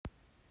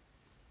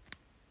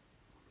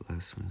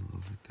bless me,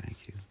 Lord.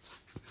 Thank you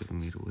for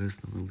giving me the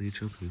wisdom to lead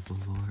your people,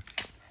 Lord.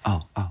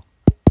 Oh.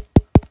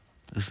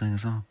 This thing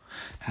is on.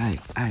 Hey.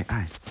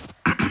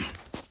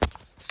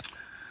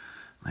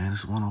 Man,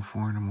 it's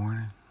 1:04 in the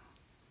morning.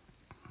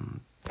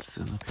 I'm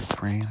sitting up here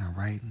praying and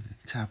writing and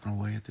tapping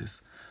away at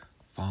this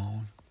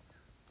phone.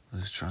 I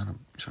was trying to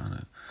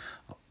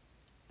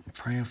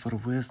praying for the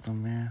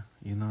wisdom, man.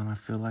 You know, and I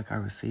feel like I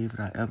receive it.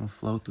 I ebb and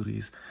flow through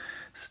these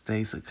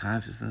states of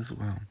consciousness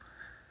where I'm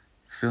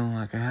feeling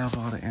like I have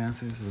all the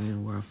answers, and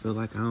then where I feel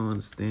like I don't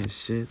understand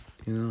shit.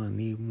 You know, I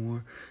need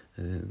more.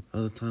 And then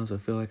other times I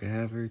feel like I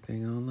have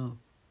everything. I don't know.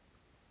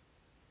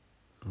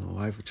 My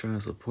wife is trying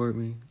to support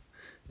me,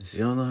 and she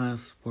don't know how to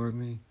support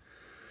me.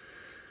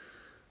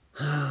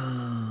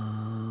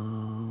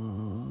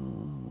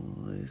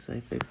 They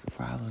say fix the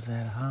problems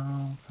at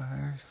home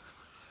first.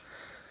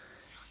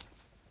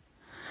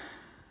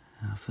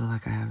 I feel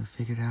like I haven't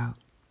figured out.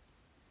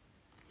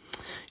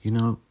 You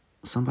know,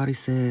 somebody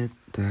said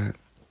that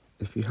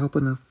if you help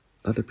enough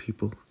other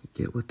people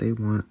get what they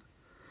want,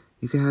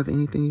 you can have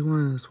anything you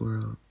want in this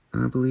world.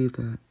 And I believe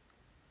that,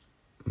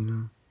 you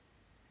know.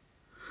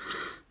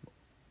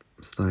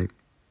 It's like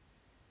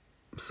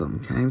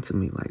something came to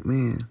me like,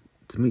 man,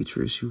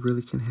 Demetrius, you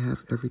really can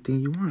have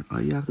everything you want.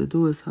 All you have to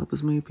do is help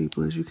as many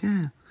people as you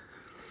can.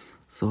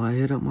 So I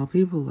hit up my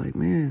people like,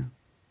 man,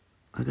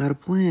 I got a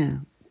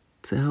plan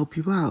to help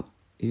you out,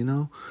 you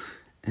know.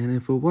 And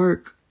if it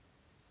work,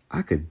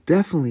 I could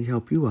definitely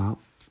help you out.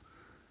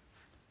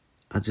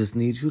 I just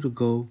need you to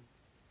go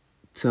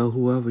tell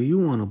whoever you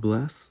want to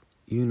bless,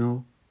 you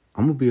know.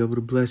 I'm going to be able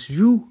to bless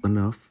you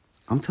enough.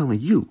 I'm telling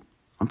you,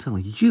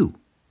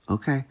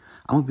 okay?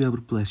 I'm going to be able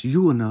to bless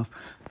you enough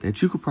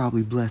that you could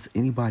probably bless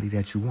anybody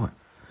that you want.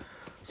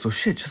 So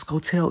shit, just go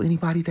tell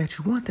anybody that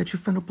you want that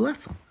you're finna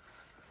bless them.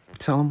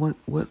 Tell them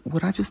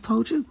what I just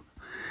told you.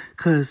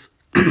 Because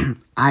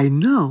I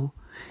know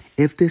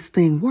if this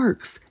thing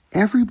works,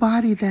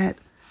 everybody that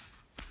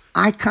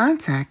I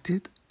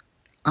contacted,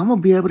 I'm going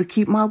to be able to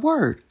keep my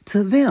word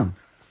to them.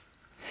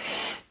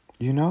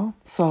 You know?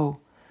 So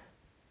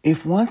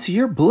if once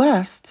you're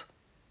blessed,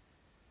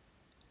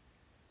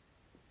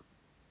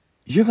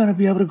 you're going to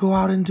be able to go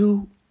out and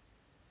do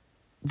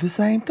the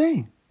same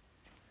thing.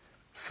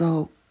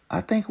 So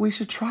I think we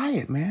should try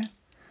it, man.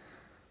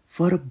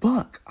 For the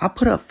buck. I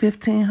put up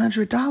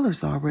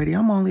 $1,500 already.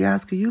 I'm only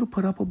asking you to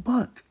put up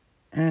 $1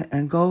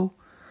 and go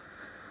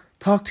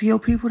talk to your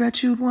people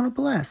that you'd want to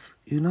bless,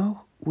 you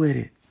know, with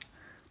it.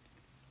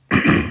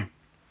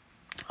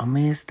 I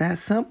mean, it's that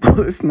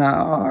simple. It's not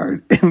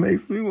hard. It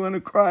makes me want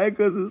to cry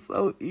because it's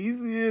so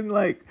easy. And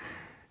like,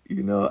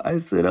 you know, I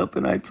sit up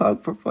and I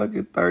talk for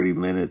fucking 30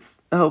 minutes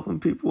helping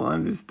people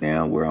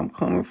understand where I'm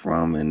coming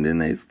from. And then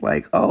it's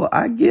like, oh,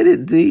 I get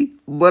it, D.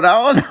 But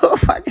I don't know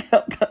if I can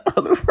help the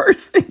other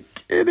person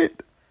get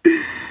it.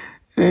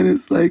 And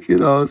it's like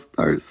it all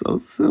starts so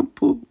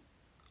simple.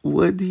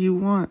 What do you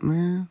want,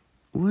 man?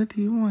 What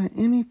do you want?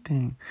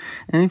 Anything.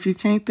 And if you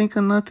can't think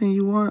of nothing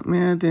you want,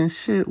 man, then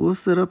shit, we'll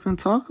sit up and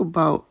talk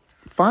about.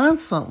 Find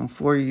something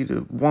for you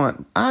to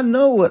want. I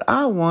know what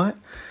I want,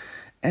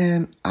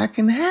 and I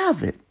can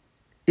have it.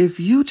 If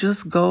you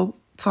just go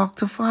talk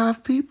to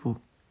 5 people,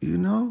 you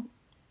know?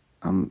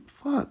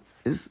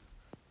 It's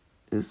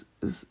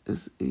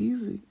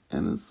easy,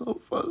 and it's so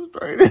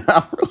frustrating.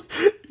 I really,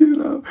 you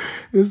know,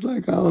 it's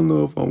like I don't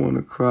know if I want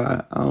to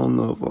cry. I don't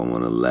know if I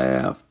want to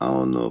laugh. I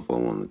don't know if I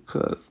want to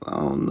cuss. I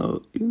don't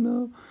know, you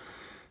know.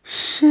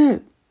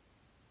 Shit.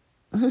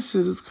 That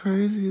shit is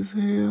crazy as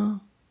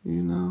hell.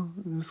 You know,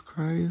 it's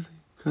crazy.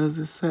 Because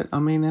it's set. I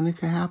mean, and it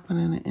could happen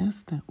in an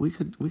instant. We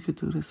could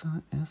do this in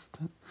an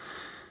instant.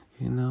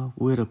 You know,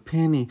 with a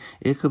penny.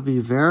 It could be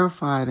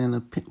verified in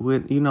a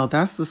with, you know,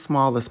 that's the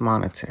smallest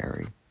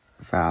monetary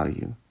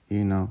value,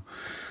 you know.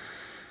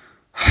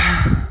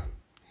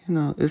 You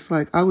know, it's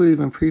like I would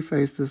even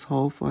preface this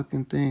whole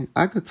fucking thing.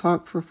 I could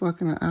talk for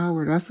fucking an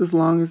hour. That's as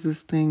long as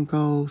this thing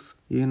goes,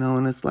 you know.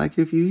 And it's like,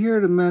 if you hear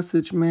the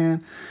message,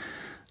 man,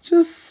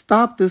 just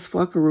stop this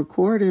fucking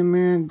recording,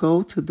 man.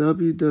 Go to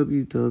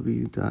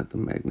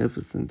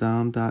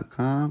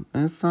www.themagnificentdom.com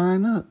and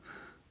sign up,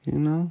 you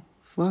know.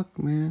 Fuck,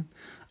 man.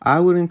 I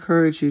would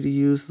encourage you to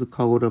use the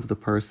code of the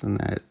person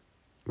that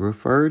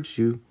referred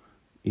you,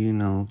 you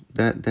know,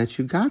 that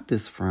you got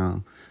this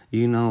from.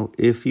 You know,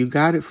 if you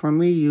got it from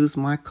me, use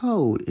my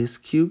code. It's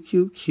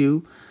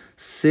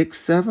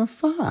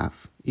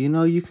QQQ675. You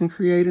know, you can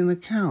create an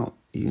account.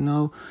 You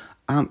know,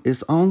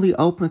 it's only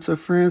open to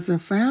friends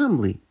and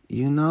family.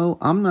 You know,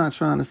 I'm not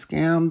trying to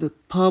scam the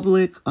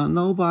public or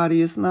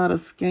nobody. It's not a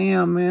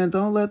scam, man.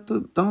 Don't let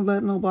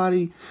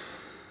nobody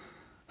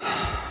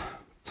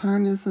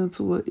turn this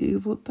into an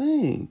evil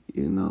thing.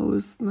 You know,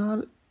 it's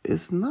not,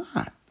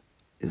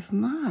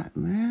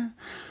 man.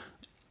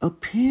 A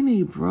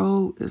penny,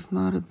 bro, it's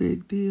not a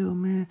big deal,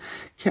 man.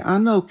 I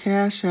know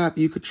Cash App,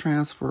 you could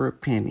transfer a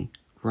penny,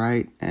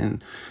 right?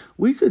 And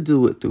we could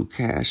do it through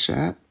Cash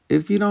App.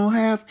 If you don't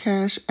have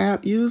Cash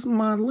App, use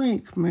my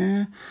link,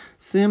 man.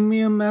 Send me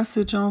a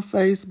message on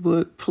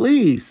Facebook.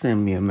 Please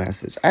send me a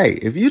message. Hey,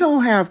 if you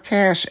don't have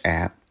Cash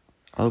App,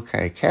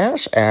 Okay,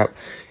 Cash App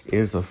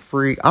is a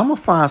free. I'm gonna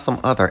find some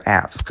other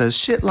apps because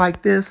shit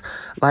like this,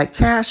 like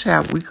Cash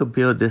App, we could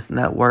build this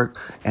network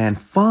and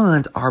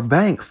fund our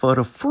bank for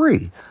the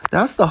free.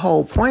 That's the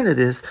whole point of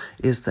this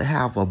is to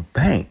have a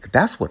bank.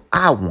 That's what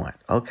I want.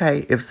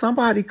 Okay, if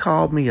somebody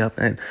called me up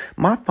and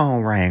my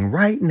phone rang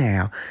right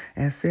now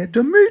and said,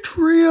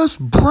 Demetrius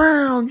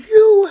Brown,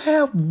 you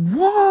have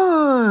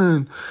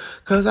won,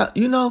 because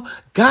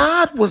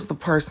God was the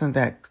person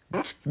that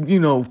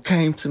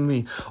came to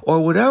me,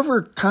 or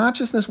whatever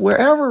consciousness,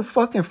 wherever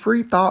fucking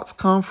free thoughts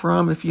come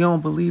from. If you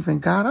don't believe in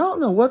God, I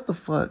don't know what the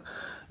fuck,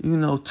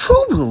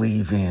 to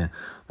believe in.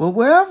 But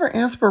wherever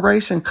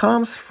inspiration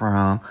comes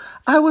from,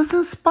 I was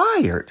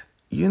inspired,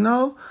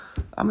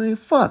 I mean,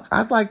 fuck,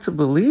 I'd like to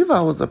believe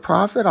I was a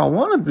prophet. I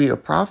want to be a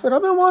prophet.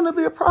 I've been wanting to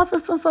be a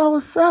prophet since I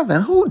was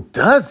 7. Who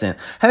doesn't?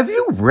 Have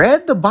you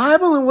read the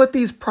Bible and what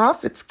these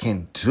prophets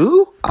can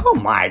do? Oh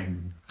my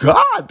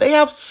God, they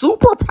have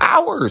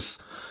superpowers.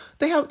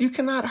 You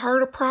cannot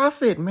hurt a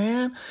prophet,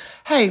 man.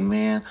 Hey,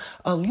 man,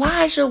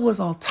 Elijah was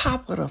on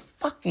top of the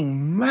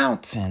fucking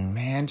mountain,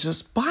 man,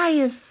 just by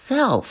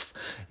himself.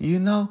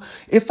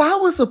 If I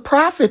was a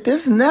prophet,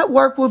 this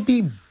network would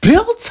be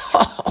built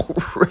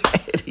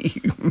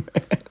already, man.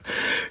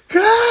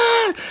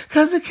 God,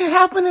 because it can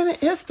happen in an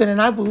instant, and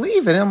I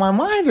believe it. In my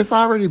mind, it's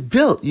already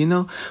built,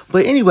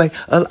 But anyway,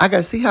 I got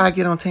to see how I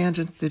get on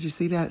tangents. Did you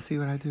see that? See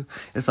what I do?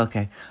 It's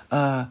okay.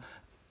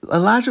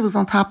 Elijah was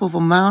on top of a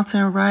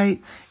mountain, right?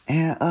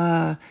 And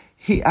I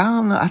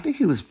don't know, I think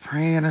he was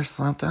praying or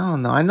something. I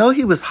don't know. I know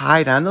he was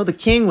hiding. I know the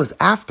king was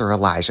after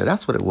Elijah.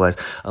 That's what it was.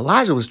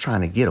 Elijah was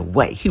trying to get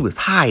away. He was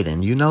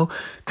hiding,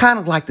 kind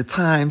of like the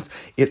times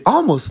it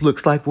almost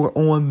looks like we're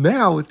on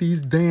now with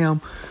these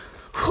damn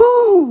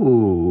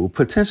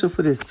potential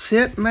for this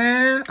chip,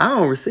 man. I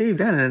don't receive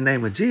that in the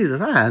name of Jesus.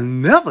 I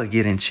never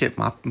getting chipped.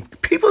 My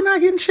people not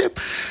getting chipped,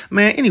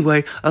 man.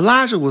 Anyway,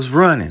 Elijah was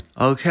running,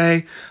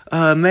 okay?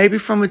 Maybe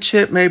from a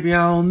chip, maybe,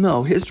 I don't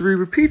know. History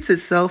repeats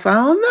itself. I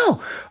don't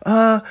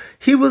know.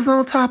 He was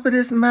on top of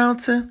this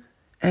mountain,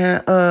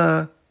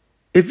 and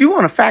if you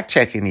want to fact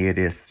check any of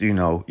this,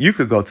 you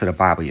could go to the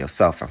Bible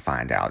yourself and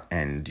find out.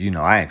 And,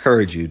 I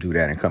encourage you to do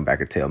that and come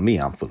back and tell me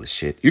I'm full of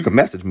shit. You can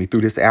message me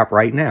through this app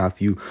right now.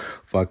 If you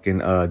fucking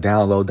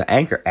download the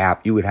Anchor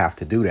app, you would have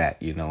to do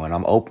that, and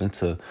I'm open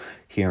to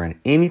hearing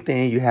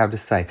anything you have to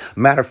say.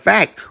 Matter of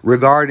fact,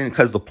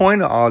 because the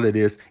point of all of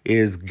this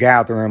is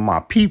gathering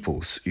my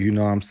peoples, you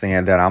know what I'm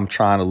saying, that I'm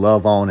trying to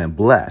love on and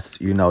bless.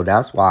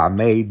 That's why I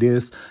made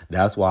this.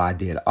 That's why I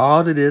did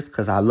all of this,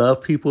 because I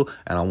love people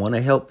and I want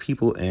to help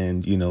people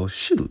and,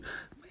 shoot.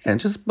 And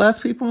just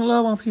bless people and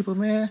love on people,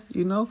 man.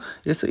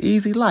 It's an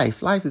easy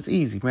life. Life is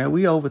easy, man.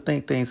 We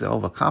overthink things and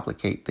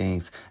overcomplicate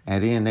things.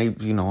 And then they,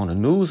 on the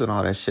news and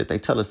all that shit, they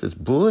tell us this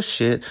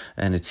bullshit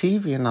and the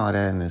TV and all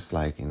that. And it's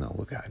like,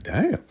 well,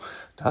 goddamn,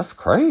 that's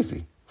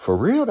crazy. For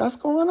real, that's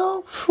going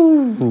on?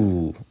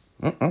 Whew.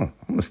 I'm going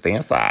to stay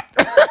inside.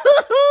 Ain't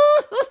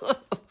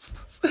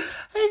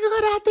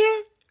good out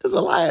there. There's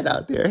a lion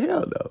out there.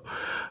 Hell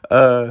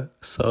no.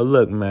 So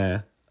look,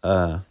 man.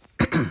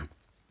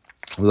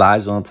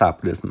 Elijah on top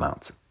of this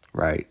mountain,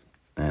 right?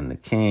 And the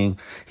king,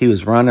 he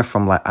was running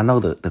from, I know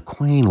the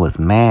queen was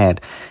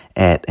mad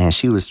and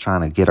she was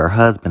trying to get her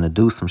husband to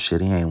do some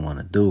shit he ain't want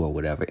to do or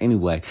whatever.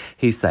 Anyway,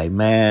 he say,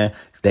 man,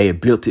 they had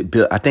built.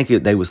 I think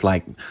they was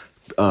like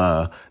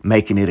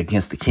making it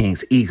against the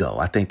king's ego.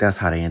 I think that's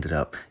how they ended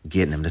up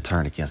getting him to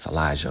turn against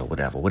Elijah or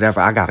whatever.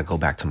 I got to go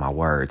back to my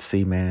words.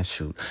 See, man,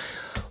 shoot.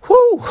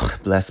 Whoo,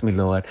 bless me,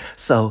 Lord.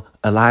 So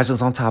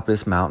Elijah's on top of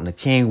this mountain. The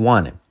king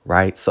won him.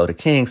 Right. So the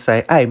king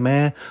say, hey,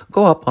 man,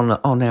 go up on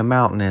that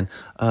mountain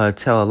and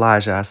tell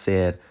Elijah I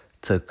said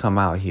to come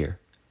out here.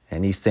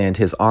 And he send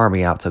his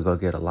army out to go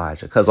get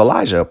Elijah. Because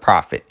Elijah a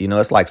prophet.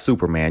 It's like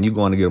Superman. You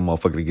going to get a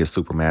motherfucker to get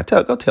Superman.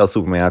 Go tell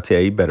Superman, I tell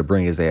you better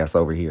bring his ass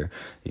over here.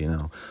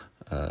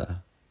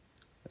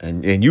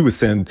 And you would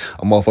send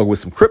a motherfucker with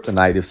some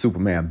kryptonite if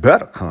Superman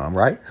better come,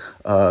 right?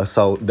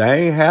 So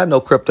they ain't had no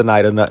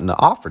kryptonite or nothing to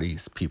offer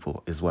these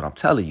people, is what I'm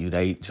telling you.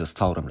 They just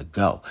told them to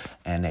go.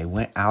 And they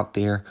went out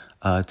there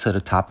to the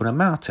top of the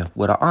mountain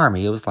with an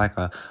army. It was like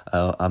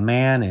a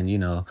man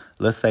and,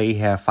 let's say he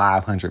had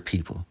 500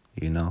 people,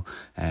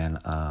 and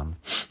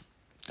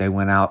they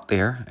went out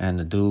there and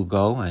the dude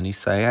go and he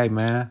say, hey,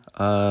 man,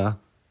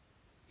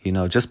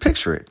 just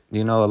picture it.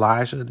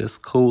 Elijah, this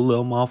cool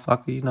little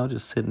motherfucker,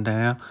 just sitting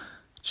down,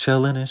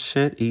 chilling and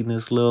shit, eating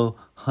his little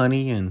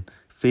honey and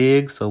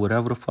figs or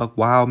whatever the fuck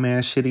wild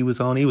man shit he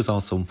was on. He was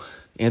on some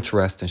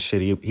interesting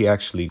shit. He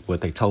actually,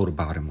 what they told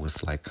about him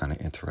was like kind of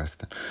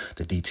interesting.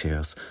 The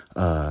details.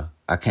 I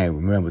can't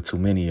remember too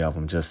many of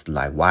them. Just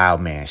like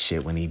wild man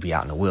shit when he be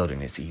out in the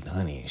wilderness eating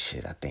honey and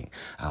shit. I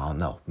don't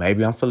know.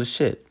 Maybe I'm full of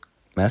shit.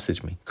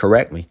 Message me,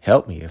 correct me,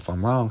 help me if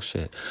I'm wrong,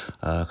 shit.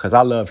 Because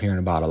I love hearing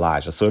about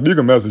Elijah. So if you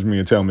can message me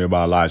and tell me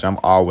about Elijah, I'm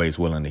always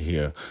willing to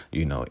hear,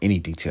 any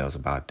details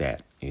about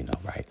that,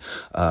 right?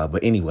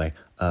 But anyway,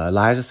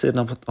 Elijah sitting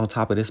on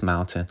top of this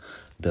mountain.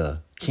 The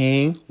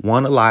king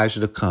want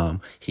Elijah to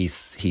come. He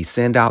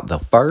send out the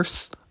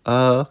first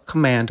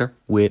commander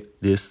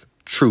with this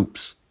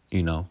troops,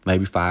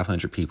 maybe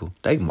 500 people.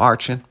 They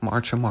marching.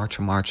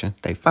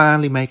 They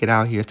finally make it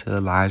out here to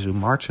Elijah,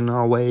 marching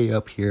all the way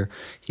up here.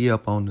 He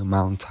up on the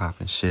mountaintop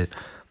and shit.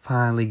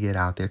 Finally get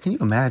out there. Can you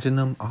imagine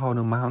them all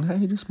the mountain?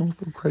 Hey, this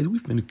motherfucker crazy. We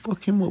finna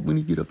fuck him up when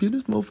he get up here.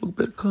 This motherfucker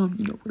better come,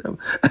 whatever.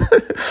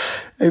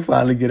 They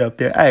finally get up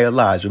there. Hey,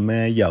 Elijah,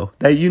 man,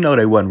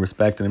 they wasn't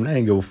respecting him. They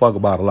ain't give a fuck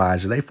about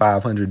Elijah. They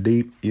 500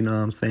 deep, you know what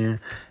I'm saying?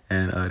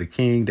 And the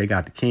king, they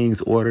got the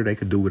king's order. They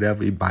could do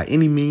whatever by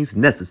any means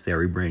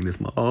necessary. Bring this.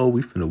 We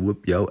finna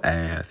whoop your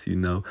ass,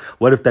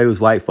 What if they was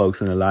white folks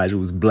and Elijah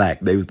was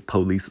black? They was the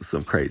police or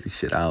some crazy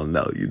shit. I don't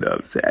know, you know what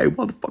I'm saying? Hey,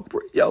 motherfucker,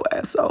 bring your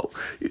ass on.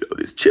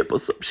 This chip or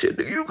some shit.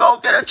 You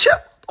gonna get a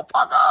chip,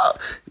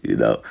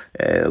 motherfucker.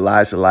 And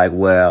Elijah like,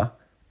 well,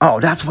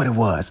 that's what it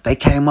was. They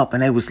came up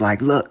and they was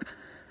like, look,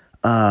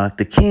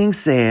 the king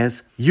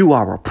says you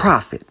are a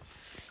prophet,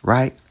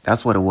 right?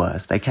 That's what it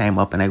was. They came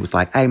up and they was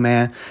like, hey,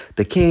 man,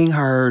 the king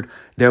heard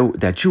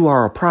that you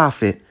are a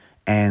prophet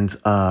and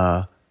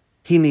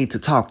he need to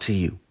talk to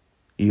you,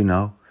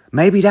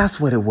 Maybe that's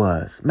what it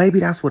was. Maybe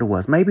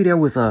there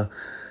was a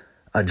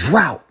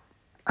drought.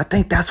 I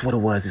think that's what it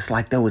was. It's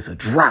like there was a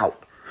drought.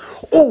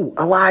 Oh,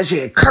 Elijah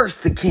had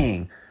cursed the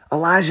king.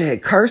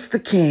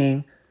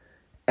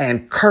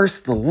 And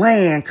cursed the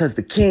land because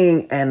the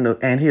king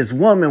and his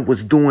woman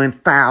was doing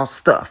foul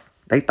stuff.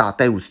 They thought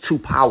they was too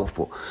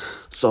powerful.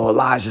 So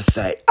Elijah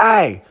say,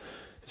 hey,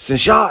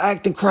 since y'all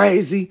acting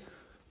crazy,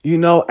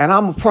 and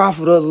I'm a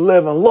prophet of the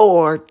living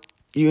Lord,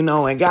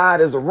 and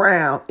God is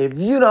around, if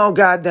you don't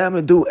goddamn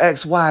it do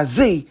X, Y,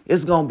 Z,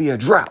 it's going to be a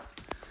drought.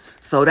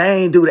 So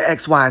they ain't do the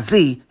X, Y,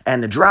 Z,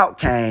 and the drought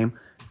came,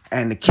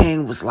 and the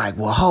king was like,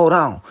 well, hold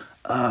on.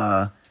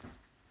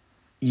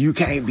 You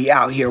can't be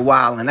out here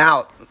wilding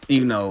out.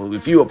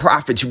 If you a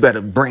prophet, you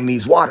better bring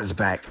these waters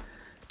back.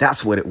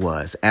 That's what it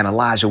was. And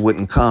Elijah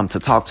wouldn't come to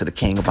talk to the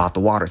king about the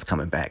waters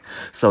coming back.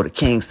 So the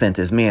king sent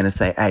his men and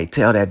say, hey,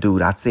 tell that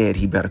dude I said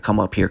he better come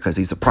up here because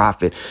he's a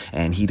prophet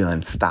and he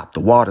done stopped the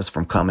waters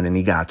from coming and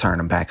he got to turn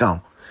them back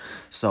on.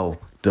 So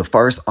the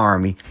first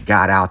army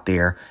got out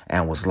there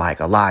and was like,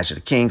 Elijah,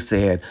 the king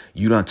said,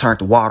 you done turned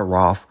the water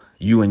off.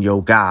 You and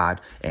your God,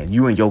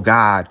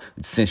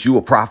 since you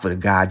a prophet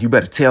of God, you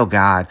better tell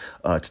God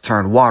to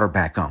turn the water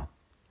back on.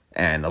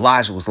 And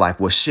Elijah was like,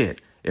 well, shit,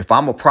 if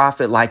I'm a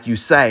prophet like you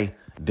say,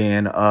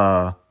 then,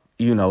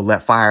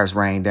 let fires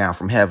rain down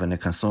from heaven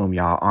and consume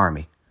y'all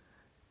army.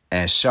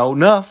 And sure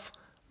enough,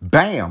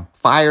 bam,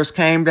 fires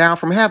came down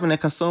from heaven and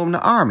consumed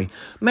the army.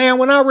 Man,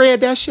 when I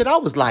read that shit, I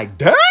was like,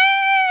 damn,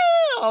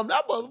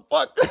 that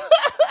motherfucker.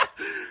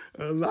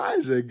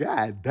 Elijah,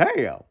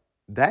 goddamn,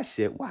 that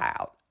shit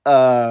wild.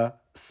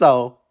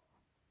 So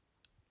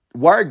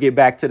word get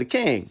back to the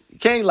king.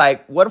 King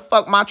like, where the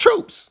fuck my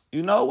troops?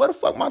 Where the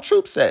fuck my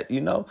troops at?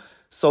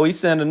 So he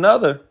sent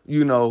another,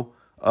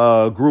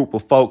 group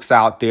of folks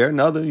out there,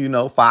 another,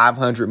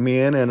 500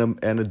 men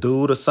and a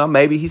dude or something.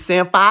 Maybe he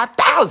sent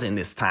 5,000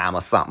 this time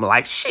or something.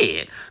 Like,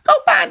 shit, go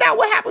find out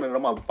what happened to the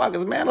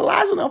motherfuckers, man.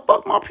 Elijah done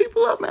fucked my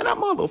people up, man. That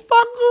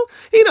motherfucker,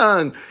 he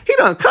done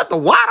cut the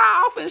water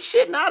off and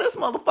shit. Now this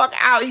motherfucker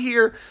out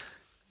here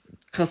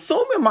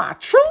consuming my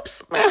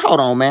troops? Man, hold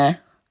on, man.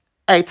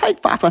 Hey, take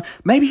 500.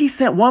 Maybe he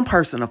sent one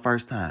person the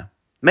first time.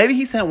 That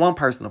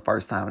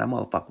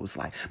motherfucker was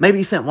like, maybe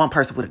he sent one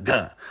person with a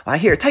gun.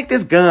 Like, here, take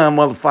this gun,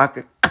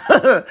 motherfucker.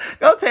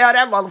 Go tell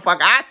that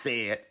motherfucker I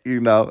said,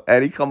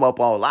 And he come up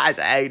on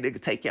Elijah, hey,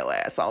 nigga, take your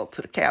ass on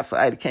to the castle.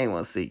 Hey, the king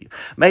want to see you.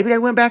 Maybe they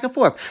went back and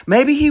forth.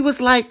 Maybe he was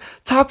like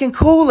talking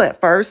cool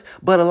at first,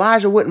 but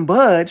Elijah wouldn't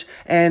budge.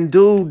 And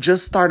dude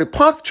just started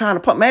trying to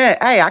pump. Man,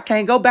 hey, I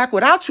can't go back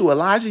without you,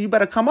 Elijah. You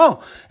better come on.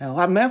 And I'm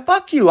like, man,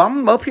 fuck you.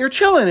 I'm up here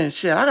chilling and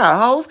shit. I got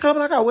hoes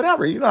coming. I got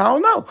whatever. I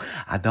don't know.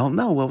 I don't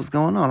know what was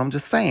going on. I'm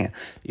just saying,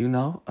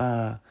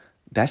 that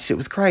shit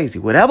was crazy.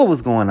 Whatever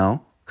was going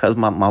on. Because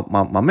my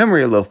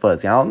memory a little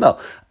fuzzy. I don't know.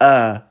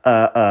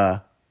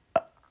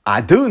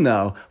 I do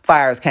know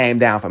fires came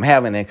down from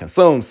heaven and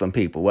consumed some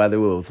people. Whether it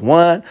was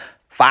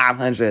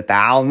 500,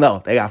 I don't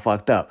know. They got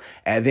fucked up.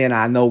 And then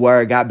I know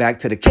word got back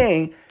to the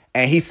king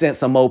and he sent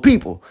some more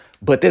people.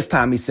 But this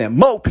time he sent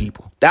more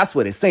people. That's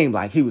what it seemed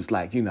like. He was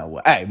like,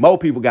 hey, more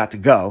people got to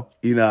go.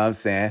 You know what I'm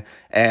saying?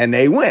 And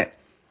they went.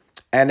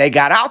 And they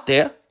got out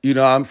there. You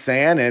know what I'm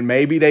saying? And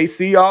maybe they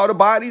see all the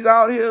bodies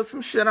out here.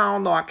 Some shit I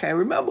don't know. I can't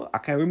remember.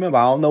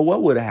 I don't know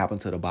what would have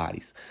happened to the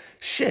bodies.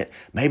 Shit.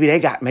 Maybe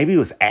it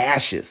was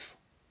ashes.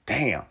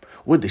 Damn.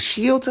 Would the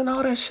shields and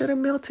all that shit have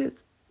melted?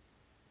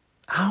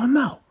 I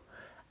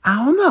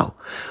don't know.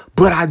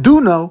 But I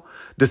do know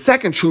the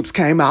second troops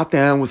came out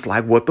there and was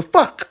like, what the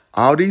fuck?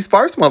 All these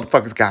first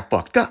motherfuckers got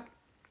fucked up.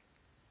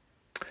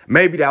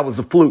 Maybe that was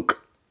a fluke.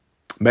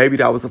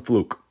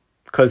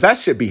 Because that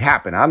should be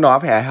happening. I know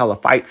I've had hella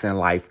fights in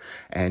life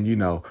and,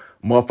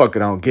 motherfucker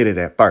don't get it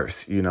at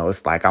first.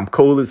 It's like I'm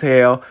cool as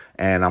hell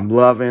and I'm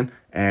loving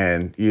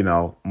and,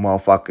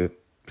 motherfucker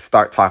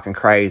start talking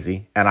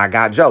crazy and I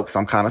got jokes.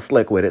 I'm kind of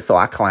slick with it. So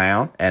I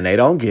clown and they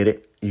don't get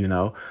it, even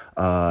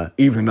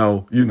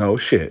though,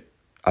 shit.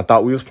 I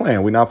thought we was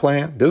playing. We not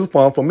playing? This is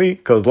fun for me,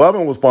 because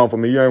loving was fun for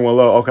me. You ain't want to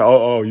love.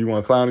 Okay, you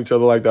want to clown each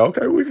other like that?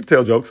 Okay, we can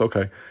tell jokes.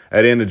 Okay.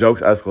 At the end, the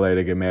jokes escalate.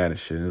 They get mad and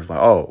shit. And it's like,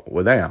 oh,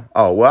 well, damn.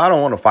 Oh, well, I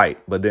don't want to fight.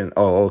 But then,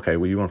 okay,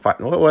 well, you want to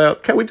fight? Well,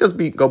 can we just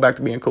go back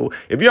to being cool?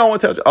 If you don't want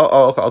to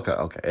tell,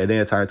 okay. And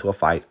then it turned into a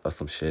fight or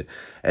some shit.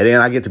 And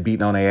then I get to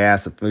beating on their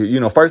ass.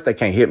 First they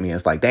can't hit me.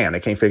 It's like, damn, they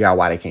can't figure out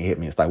why they can't hit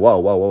me. It's like,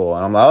 whoa.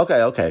 And I'm like,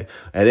 okay.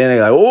 And then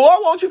they're like, why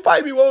won't you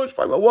fight me? Why won't you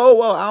fight me?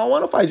 Whoa, I don't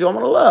want to fight you. I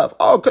want to love.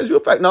 Oh, because you're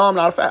a fact. No, I'm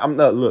not a fact.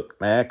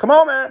 Look, man, come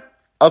on, man.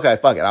 Okay,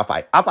 fuck it. I'll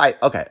fight.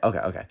 Okay.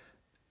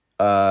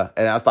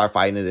 And I start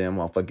fighting it, and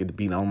motherfucker get to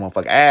beat on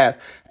motherfucker ass,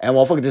 and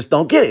motherfucker just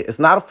don't get it. It's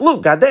not a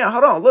fluke. Goddamn,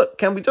 hold on. Look,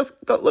 can we just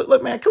go?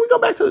 Look, man, can we go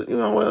back to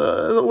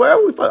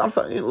wherever we? I'm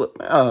sorry. Look,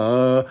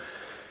 man.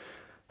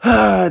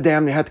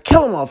 Damn, you have to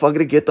kill a motherfucker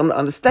to get them to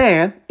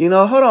understand.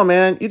 Hold on,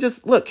 man. You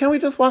just look. Can we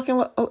just walk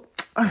in?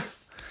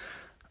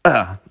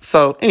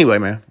 So anyway,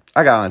 man,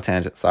 I got on a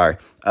tangent. Sorry.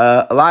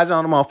 Elijah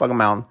on the motherfucking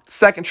mountain.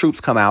 Second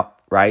troops come out,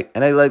 right?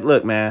 And they like,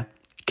 look, man.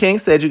 King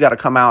said you got to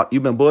come out.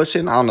 You've been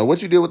bullshitting. I don't know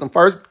what you did with them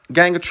first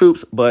gang of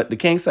troops, but the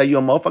king said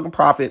you're a motherfucking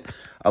prophet.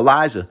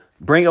 Elijah,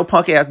 bring your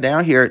punk ass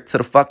down here to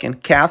the fucking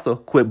castle.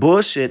 Quit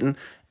bullshitting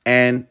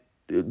and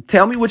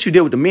tell me what you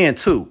did with the men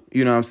too.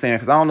 You know what I'm saying?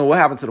 Because I don't know what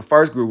happened to the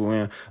first group of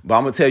men, but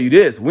I'm going to tell you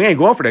this. We ain't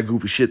going for that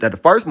goofy shit that the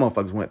first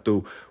motherfuckers went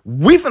through.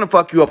 We finna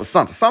fuck you up or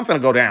something. Something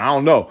finna go down. I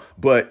don't know.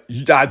 But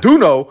I do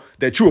know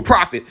that you a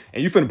prophet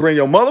and you finna bring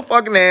your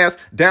motherfucking ass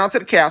down to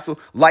the castle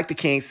like the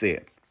king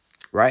said.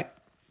 Right?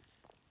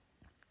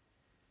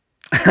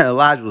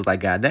 Elijah was like,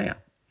 goddamn.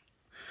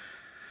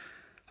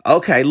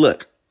 Okay,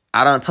 look.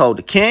 I done told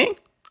the king.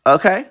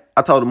 Okay?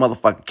 I told the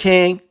motherfucking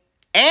king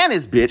and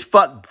his bitch.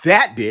 Fuck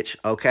that bitch.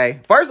 Okay?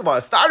 First of all,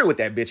 it started with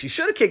that bitch. He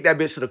should have kicked that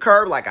bitch to the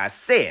curb like I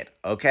said.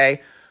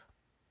 Okay?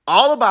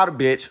 All about a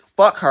bitch.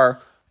 Fuck her.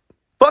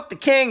 Fuck the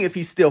king if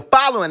he's still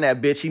following that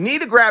bitch. He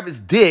need to grab his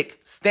dick,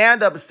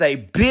 stand up and say,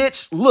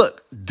 bitch,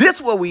 look, this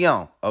what we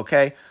on.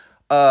 Okay?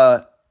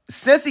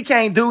 Since he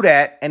can't do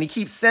that and he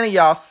keeps sending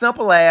y'all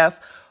simple ass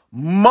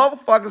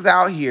motherfuckers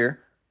out here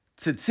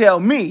to tell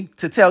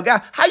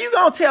God. How you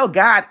gonna tell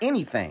God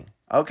anything?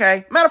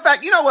 Okay? Matter of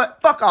fact, you know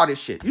what? Fuck all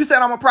this shit. You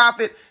said I'm a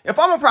prophet. If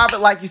I'm a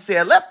prophet, like you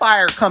said, let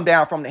fire come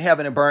down from the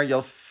heaven and burn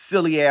your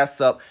silly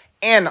ass up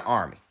and the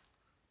army.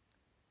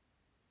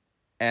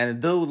 And the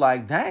dude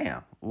like,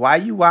 damn, why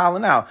you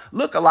wilding out?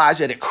 Look,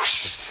 Elijah, the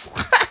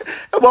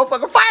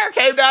motherfucking fire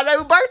came down, they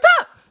were burnt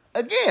up.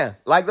 Again,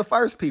 like the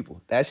first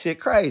people. That shit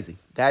crazy.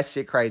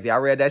 I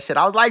read that shit.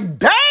 I was like,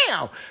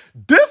 damn,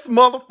 this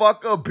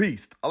motherfucker a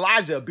beast.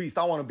 Elijah a beast.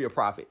 I want to be a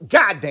prophet.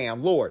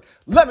 Goddamn, Lord.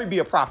 Let me be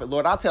a prophet,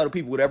 Lord. I'll tell the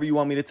people whatever you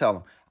want me to tell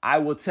them. I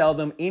will tell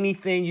them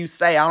anything you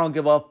say. I don't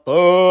give a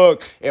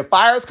fuck. If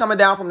fire's coming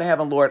down from the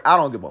heaven, Lord, I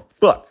don't give a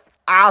fuck.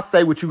 I'll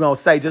say what you gonna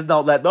say. Just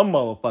don't let them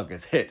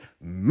motherfuckers hit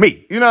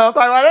me. You know what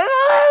I'm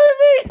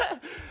talking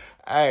about?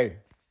 Hey,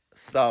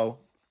 so,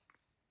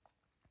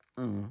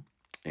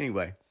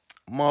 anyway,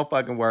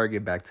 motherfucking word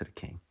get back to the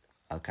king.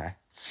 Okay.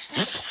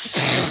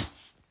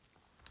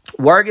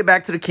 Word get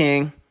back to the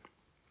king.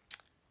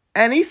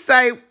 And he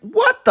say,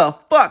 what the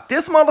fuck?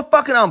 This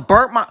motherfucker done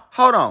burnt my...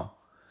 Hold on,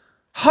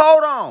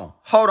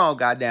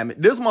 goddammit.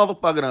 This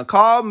motherfucker done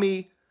called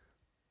me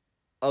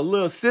a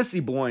little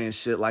sissy boy and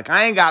shit. Like,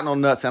 I ain't got no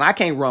nuts and I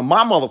can't run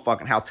my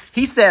motherfucking house.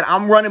 He said,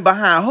 I'm running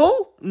behind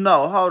who?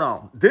 No, hold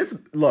on.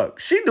 Look,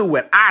 she do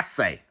what I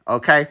say,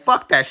 okay?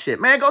 Fuck that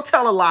shit. Man, go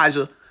tell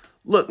Elijah.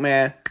 Look,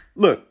 man.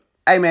 Look.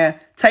 Hey, man,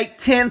 take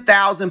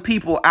 10,000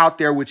 people out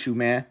there with you,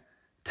 man.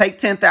 Take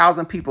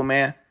 10,000 people,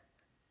 man.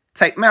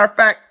 Matter of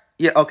fact,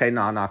 yeah, okay,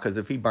 no, because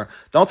if he burn,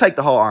 don't take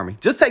the whole army.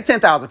 Just take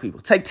 10,000 people.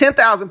 Take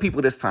 10,000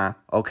 people this time,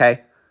 okay?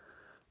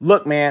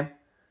 Look, man,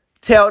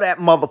 tell that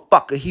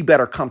motherfucker he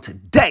better come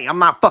today. I'm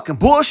not fucking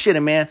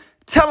bullshitting, man.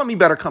 Tell him he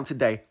better come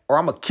today, or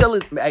I'm going to kill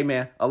his... Hey,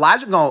 man,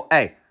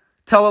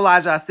 tell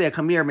Elijah I said,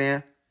 come here,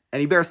 man. And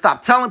he better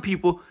stop telling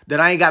people that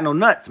I ain't got no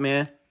nuts,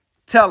 man.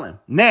 Tell him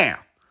now.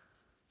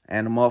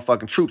 And the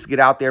motherfucking troops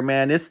get out there,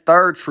 man. This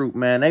third troop,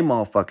 man, they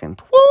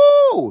motherfucking,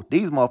 woo!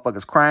 These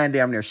motherfuckers crying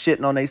damn near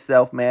shitting on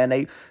themselves, man.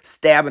 They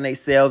stabbing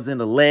themselves in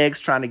the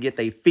legs, trying to get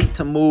their feet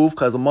to move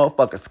because the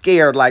motherfucker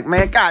scared. Like,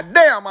 man,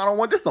 goddamn, I don't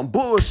want this some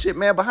bullshit,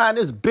 man, behind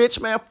this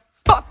bitch, man.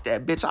 Fuck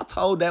that bitch. I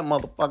told that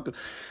motherfucker.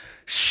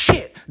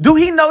 Shit. Do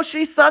he know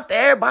she sucked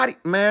everybody?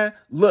 Man,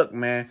 look,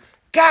 man.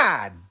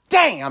 God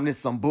damn, this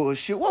some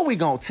bullshit. What we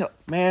gonna tell?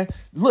 Man,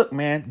 look,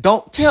 man.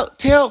 Don't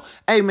tell,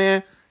 hey,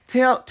 man.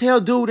 Tell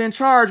dude in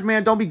charge,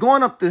 man, don't be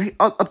going up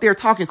there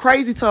talking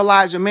crazy to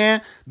Elijah,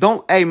 man.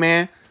 Hey,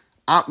 man.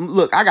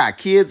 Look, I got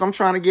kids I'm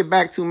trying to get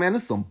back to, man.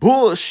 This is some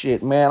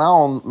bullshit, man.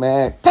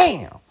 Man,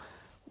 damn.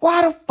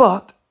 Why the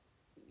fuck?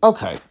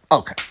 Okay.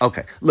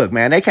 Look,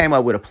 man, they came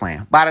up with a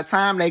plan. By the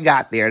time they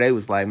got there, they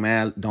was like,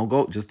 man, don't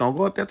go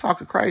up there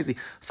talking crazy.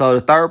 So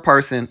the third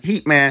person,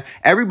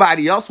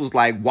 everybody else was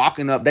like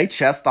walking up, they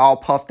chest all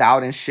puffed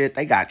out and shit.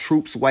 They got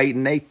troops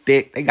waiting, they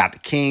thick. They got the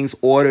king's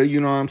order, you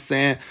know what I'm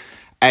saying?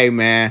 Hey,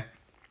 man,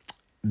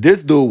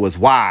 this dude was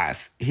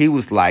wise. He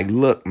was like,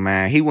 look,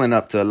 man, he went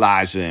up to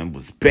Elijah and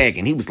was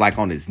begging. He was like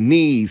on his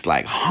knees,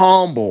 like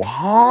humble.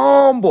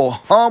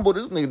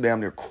 This nigga damn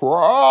near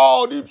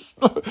crawled.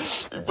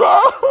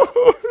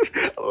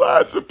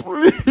 Elijah,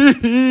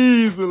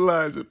 please,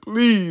 Elijah,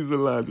 please,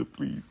 Elijah,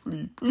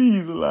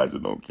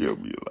 don't kill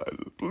me,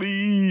 Elijah,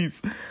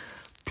 please.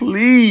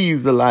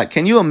 Please, Elijah.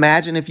 Can you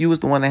imagine if you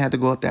was the one that had to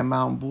go up that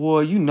mountain?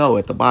 Boy, you know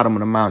at the bottom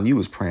of the mountain, you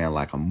was praying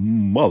like a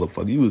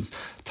motherfucker. You was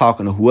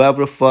talking to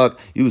whoever the fuck.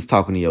 You was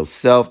talking to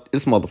yourself.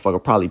 This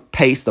motherfucker probably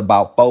paced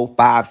about 4,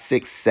 5,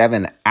 6,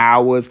 7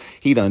 hours.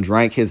 He done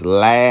drank his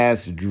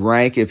last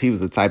drink. If he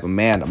was the type of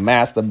man to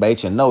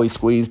masturbate, you know he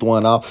squeezed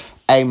one off.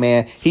 Hey,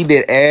 man, he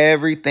did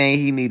everything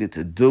he needed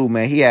to do,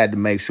 man. He had to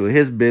make sure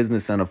his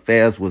business and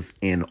affairs was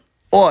in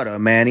order,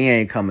 man. He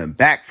ain't coming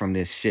back from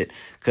this shit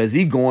because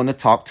he going to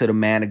talk to the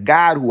man of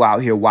God who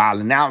out here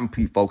wilding out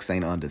and folks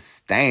ain't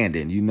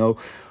understanding, you know.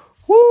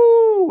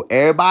 Woo!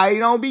 Everybody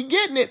don't be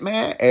getting it,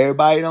 man.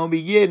 Everybody don't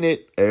be getting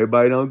it.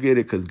 Everybody don't get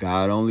it because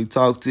God only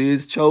talks to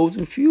his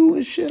chosen few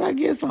and shit, I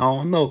guess. I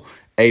don't know.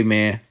 Hey,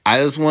 man, I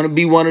just want to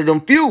be one of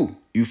them few.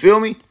 You feel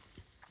me?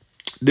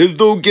 This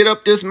dude get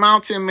up this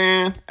mountain,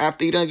 man,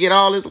 after he done get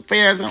all his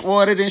affairs in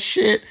order and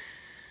shit.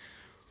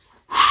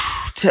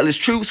 Tell his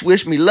troops,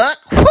 wish me luck.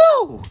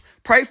 Woo!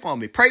 Pray for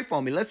me.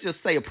 Let's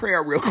just say a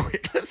prayer real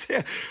quick. Let's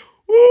hear.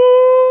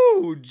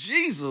 Woo!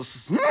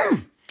 Jesus.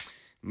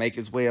 Make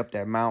his way up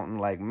that mountain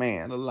like,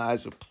 man,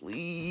 Elijah,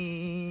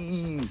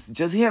 please.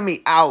 Just hear me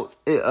out.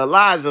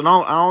 Elijah, I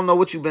don't know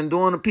what you've been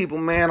doing to people,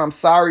 man. I'm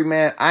sorry,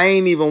 man. I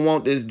ain't even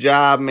want this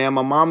job, man.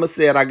 My mama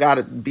said I got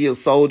to be a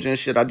soldier and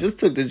shit. I just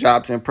took the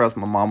job to impress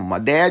my mama. My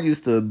dad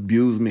used to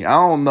abuse me. I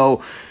don't know.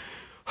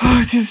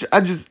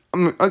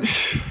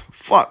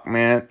 Fuck,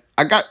 man.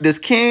 I got this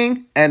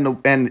king and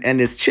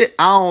this chick.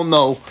 I don't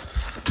know.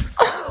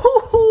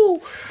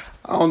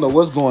 I don't know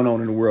what's going on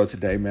in the world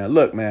today, man.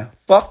 Look, man,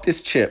 fuck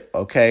this chip,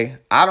 okay?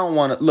 I don't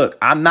want to, look,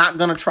 I'm not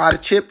going to try to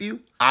chip you.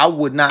 I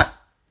would not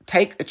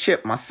take a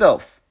chip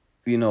myself,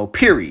 you know,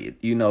 period.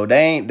 You know,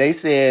 they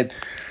said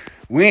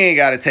we ain't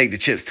got to take the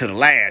chips to the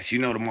last. You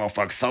know, the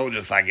motherfucking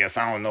soldiers, I guess.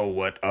 I don't know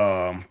what,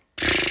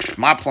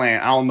 my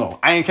plan, I don't know.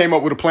 I ain't came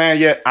up with a plan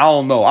yet. I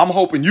don't know. I'm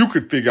hoping you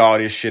could figure all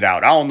this shit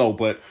out. I don't know,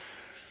 but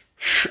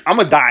I'm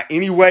going to die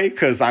anyway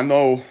because I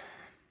know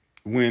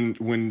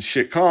when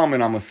shit come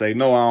and I'm going to say,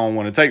 no, I don't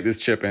want to take this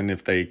chip. And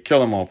if they kill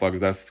them motherfuckers,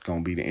 that's going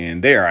to be the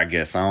end there, I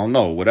guess. I don't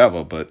know,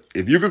 whatever. But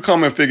if you could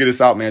come and figure this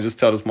out, man, just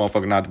tell this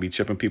motherfucker not to be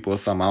chipping people or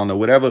something. I don't know,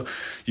 whatever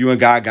you and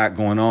God got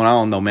going on. I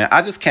don't know, man.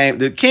 I just came.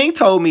 The king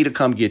told me to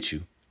come get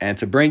you and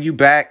to bring you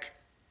back.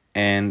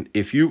 And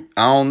if you,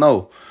 I don't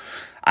know.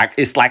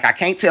 It's like I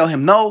can't tell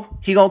him no.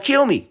 He going to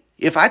kill me.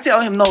 If I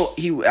tell him no,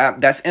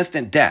 that's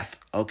instant death.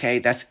 Okay,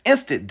 that's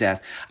instant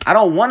death. I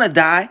don't want to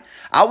die.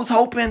 I was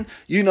hoping,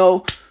 you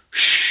know,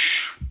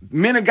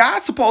 men of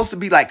God supposed to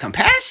be like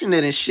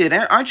compassionate and shit.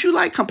 Aren't you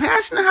like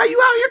compassionate? How you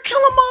out here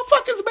killing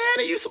motherfuckers, man?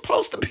 And you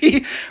supposed to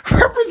be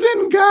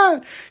representing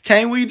God.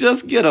 Can't we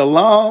just get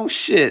along?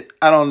 Shit,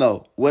 I don't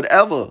know.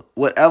 Whatever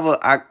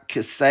I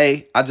could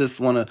say. I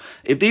just want to,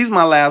 if these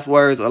my last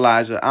words,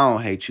 Elijah, I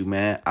don't hate you,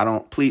 man. I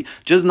don't, please,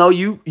 just know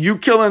you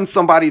killing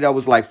somebody that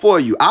was like for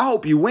you. I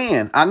hope you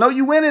win. I know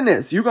you winning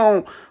this. You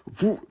gon'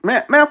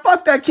 man,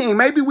 fuck that king.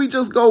 Maybe we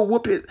just go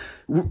whoop it.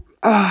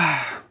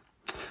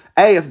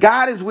 Hey, if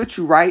God is with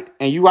you, right,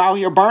 and you out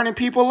here burning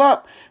people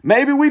up,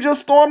 maybe we just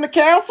storm the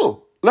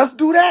castle. Let's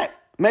do that.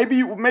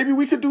 Maybe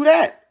we could do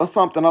that or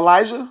something,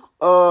 Elijah.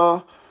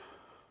 I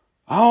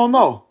don't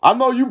know. I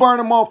know you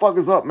burning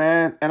motherfuckers up,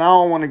 man, and I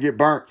don't want to get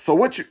burnt. So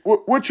what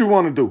you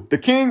want to do? The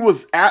king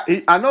was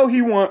I know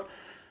he want.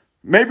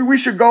 Maybe we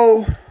should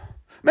go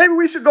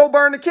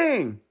burn the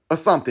king or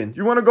something.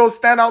 You want to go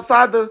stand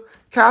outside the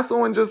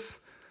castle and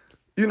just,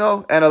 you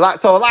know, and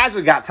so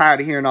Elijah got tired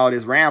of hearing all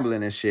this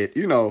rambling and shit,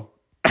 you know.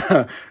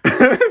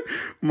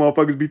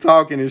 Motherfuckers be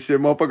talking and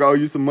shit. Motherfucker owe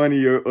you some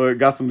money or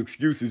got some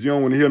excuses. You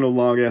don't want to hear no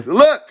long ass.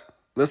 Look,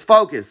 let's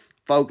focus.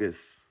 Fuck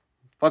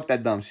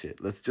that dumb shit.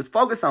 Let's just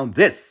focus on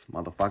this,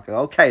 motherfucker.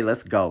 Okay,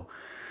 let's go.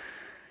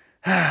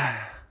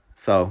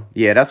 So,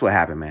 yeah, that's what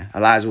happened, man.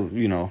 Elijah,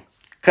 you know,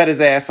 cut his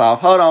ass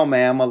off. Hold on,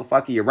 man,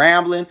 motherfucker. You're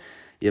rambling.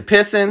 You're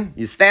pissing.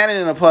 You're standing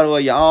in a puddle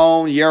of your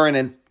own urine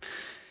and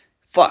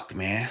fuck,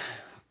 man.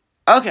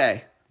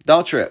 Okay,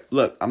 don't trip.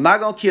 Look, I'm not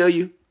going to kill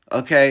you,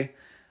 okay?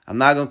 I'm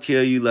not going to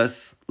kill you.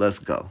 Let's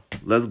go.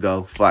 Let's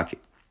go. Fuck it.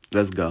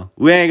 Let's go.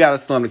 We ain't got to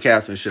storm the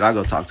castle and shit. I'll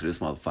go talk to this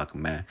motherfucker,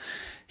 man.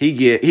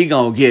 He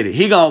going to get it.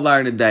 He going to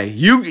learn today.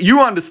 You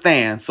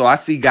understand. So I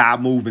see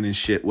God moving and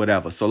shit,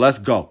 whatever. So let's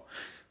go.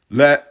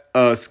 Let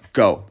us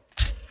go.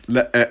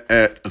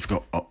 Let's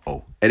go.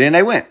 Uh-oh. And then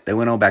they went. They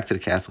went on back to the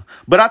castle.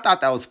 But I thought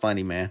that was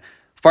funny, man.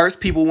 First,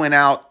 people went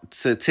out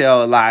to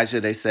tell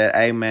Elijah. They said,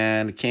 hey,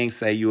 man, the king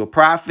say you a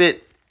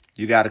prophet.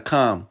 You got to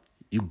come.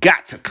 You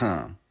got to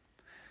come.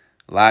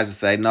 Elijah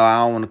said, no, I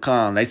don't want to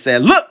come. They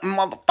said, look,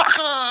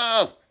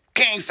 motherfucker,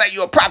 king say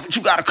you a prophet,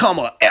 you got to come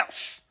or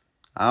else.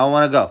 I don't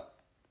want to go.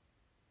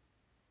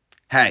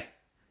 Hey,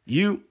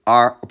 you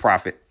are a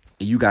prophet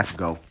and you got to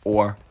go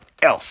or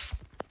else.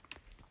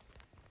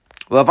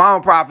 Well, if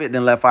I'm a prophet,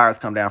 then let fires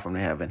come down from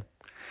the heaven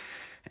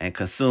and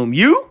consume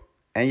you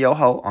and your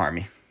whole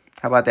army.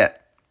 How about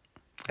that?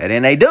 And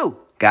then they do.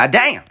 God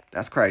damn.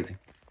 That's crazy.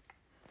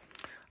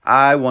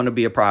 I want to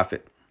be a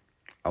prophet.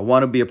 I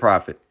want to be a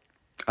prophet.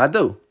 I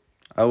do.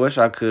 I wish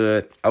I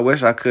could.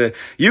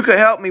 You could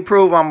help me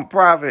prove I'm a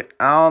prophet.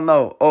 I don't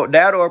know. Oh,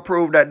 that'll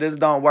prove that this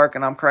don't work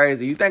and I'm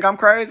crazy. You think I'm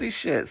crazy?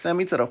 Shit. Send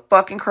me to the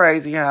fucking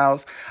crazy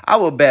house. I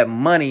will bet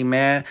money,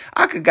 man.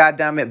 I could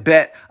goddamn it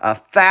bet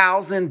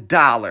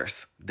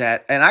 $1,000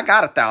 that, and I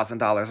got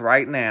 $1,000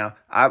 right now.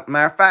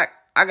 Matter of fact,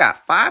 I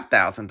got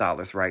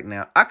 $5,000 right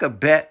now. I could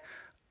bet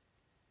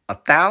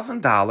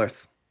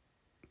 $1,000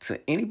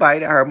 to anybody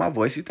that heard my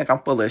voice. You think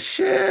I'm full of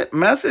shit?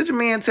 Message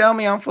me and tell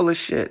me I'm full of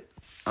shit.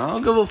 I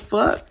don't give a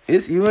fuck.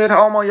 It's you at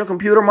home on your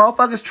computer,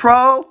 motherfuckers.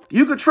 Troll.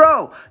 You could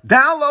troll.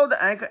 Download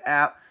the Anchor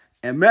app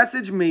and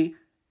message me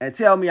and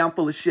tell me I'm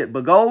full of shit.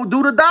 But go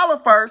do the dollar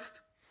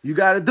first. You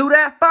got to do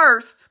that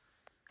first.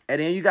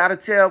 And then you got to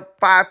tell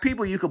 5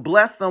 people you could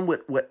bless them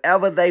with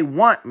whatever they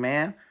want,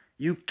 man.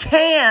 You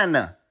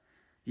can.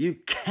 You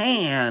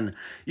can.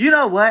 You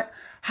know what?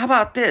 How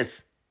about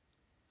this?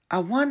 I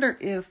wonder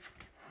if,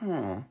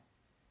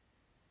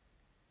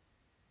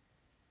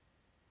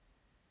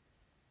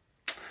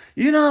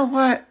 you know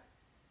what?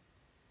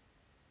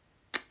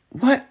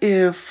 What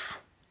if,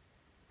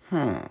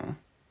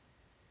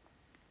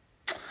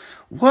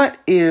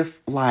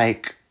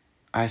 like,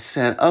 I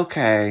said,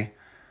 okay,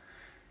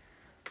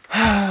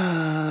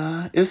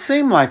 it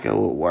seemed like it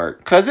would work.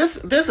 Because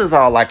this is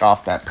all, like,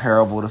 off that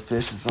parable, the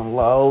fishes and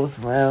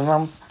loaves, man.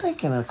 I'm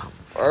thinking it could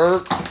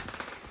work.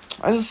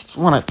 I just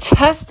want to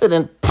test it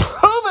and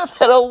prove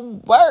if it'll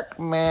work,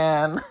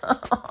 man.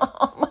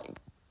 Oh, my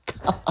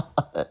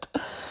God.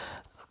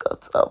 Just go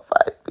tell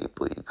 5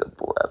 people you could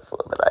bless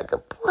them, and I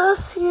could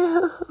bless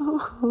you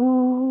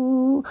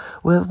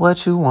with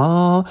what you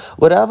want.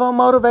 Whatever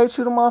motivates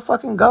you to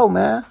motherfucking go,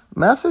 man.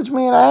 Message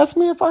me and ask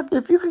me if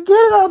you could get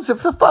it. I'll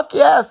just fuck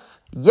yes.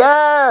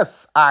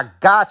 Yes, I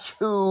got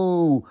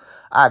you.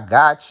 I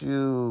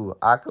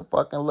could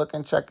fucking look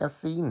and check and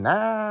see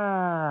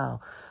now.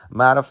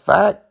 Matter of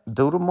fact,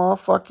 do the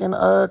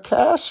motherfucking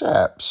Cash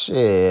App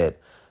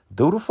shit.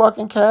 Do the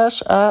fucking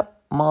Cash App,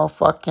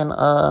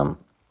 motherfucking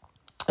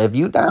if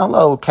you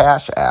download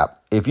Cash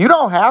App, if you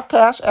don't have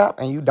Cash App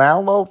and you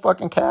download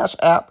fucking Cash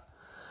App,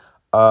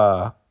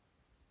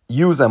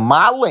 using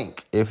my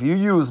link, if you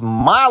use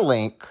my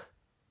link,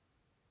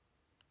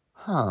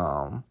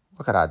 what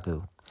could I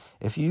do?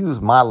 If you use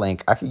my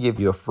link, I could give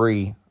you a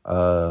free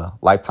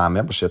lifetime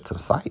membership to the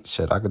site.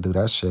 Shit, I could do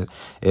that shit.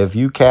 If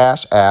you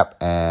Cash App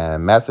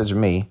and message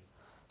me,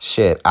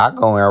 shit, I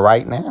go in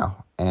right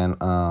now and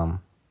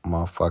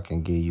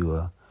motherfucking give you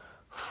a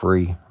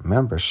free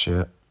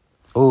membership.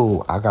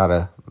 Ooh, I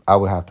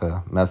would have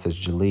to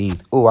message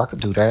Jalid. Ooh, I could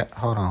do that.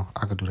 Hold on.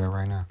 I could do that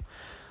right now.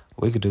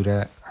 We could do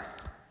that.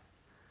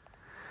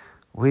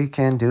 We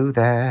can do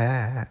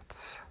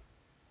that.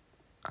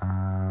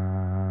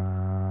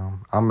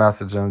 I'm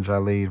messaging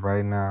Jalid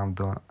right now. I'm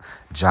doing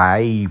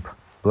Jaib.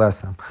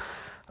 Bless him.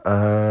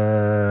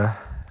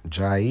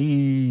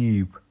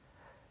 Jaib.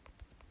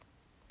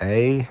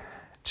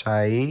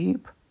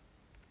 Jaib.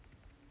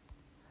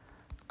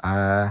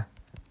 I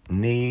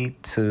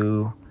need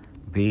to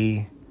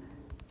be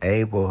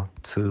able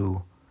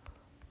to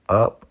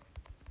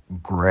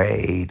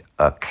upgrade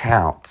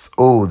accounts.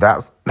 Oh,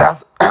 that's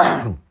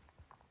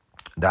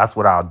that's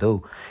what I'll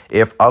do.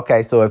 If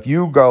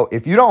you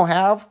don't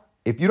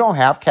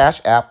have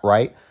Cash App,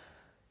 right,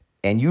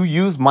 and you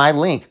use my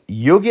link,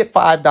 you'll get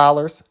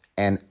 $5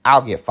 and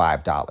I'll get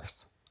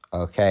 $5.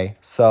 Okay,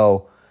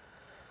 so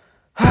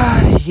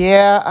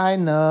yeah, I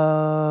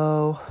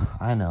know.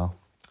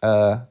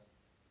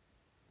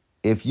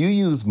 If you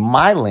use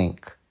my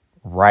link,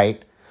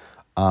 right,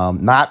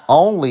 not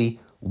only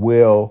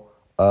will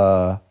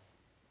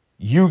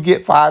you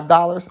get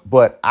 $5,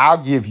 but I'll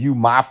give you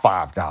my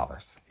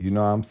 $5. You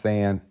know what I'm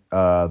saying?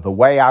 The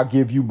way I'll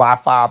give you my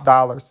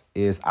 $5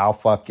 is I'll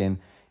fucking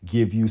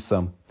give you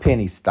some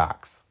penny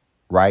stocks,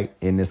 right,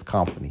 in this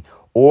company.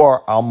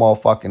 Or I'll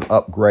motherfucking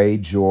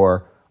upgrade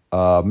your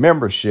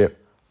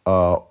membership.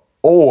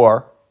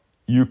 Or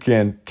you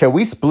can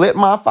we split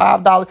my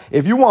 $5?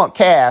 If you want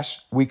cash,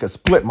 we could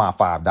split my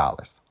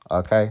 $5.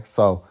 Okay?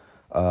 So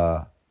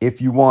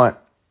if you want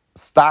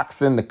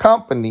stocks in the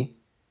company,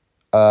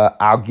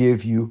 I'll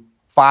give you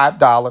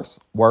 $5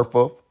 worth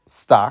of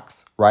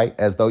stocks, right?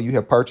 As though you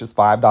have purchased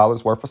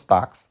 $5 worth of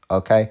stocks,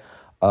 okay?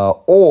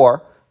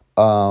 Or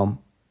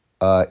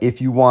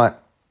if you want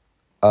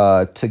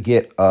to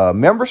get a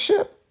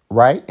membership,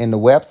 right, in the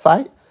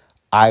website,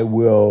 I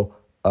will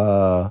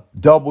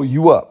double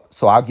you up.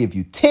 So I'll give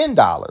you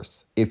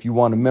 $10 if you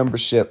want a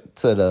membership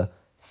to the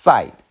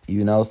site,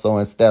 you know? So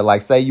instead,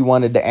 like say you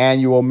wanted the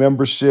annual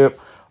membership,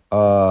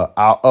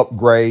 I'll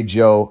upgrade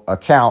your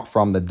account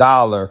from the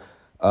 $1.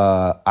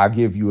 I'll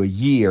give you a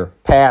year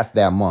past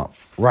that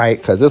month, right?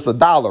 Because it's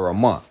 $1 a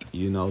month,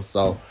 you know?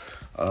 So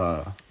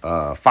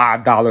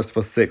 $5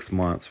 for 6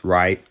 months,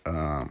 right?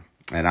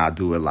 And I'll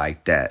do it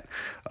like that.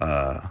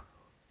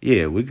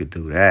 Yeah, we could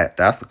do that.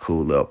 That's a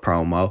cool little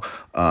promo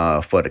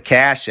for the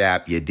Cash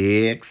App, you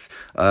digs.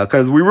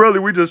 Cause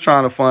we just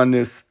trying to fund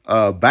this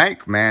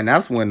bank, man.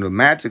 That's when the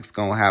magic's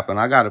gonna happen.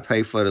 I gotta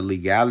pay for the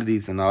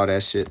legalities and all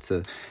that shit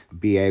to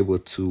be able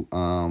to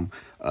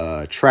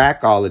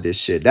track all of this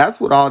shit.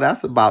 That's what all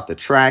that's about, the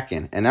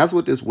tracking. And that's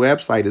what this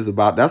website is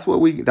about. That's why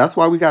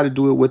we gotta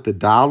do it with the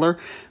dollar,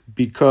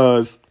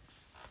 because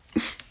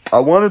I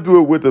want to do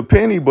it with a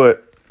penny,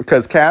 but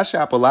because Cash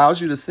App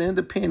allows you to send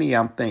a penny,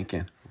 I'm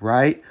thinking,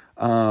 right?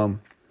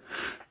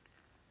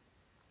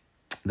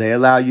 They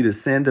allow you to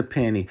send a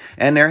penny,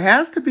 and there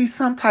has to be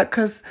some type,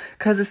 because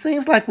it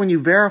seems like when you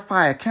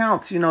verify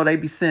accounts, they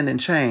be sending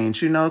change,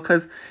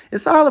 because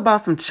it's all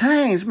about some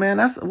change, man.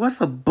 That's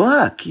what's a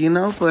buck,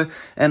 but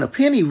and a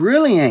penny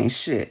really ain't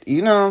shit,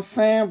 you know what I'm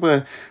saying?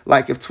 But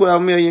like if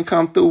 12 million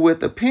come through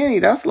with a penny,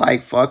 that's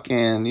like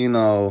fucking,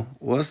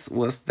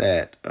 what's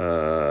that?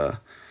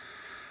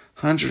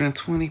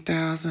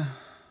 120,000.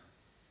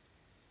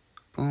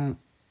 Boom.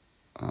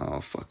 Oh,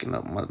 fucking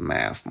up my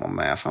math.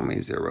 How many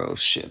zeros?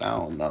 Shit, I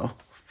don't know.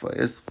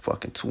 It's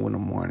fucking 2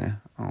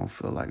 a.m. I don't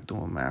feel like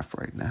doing math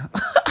right now.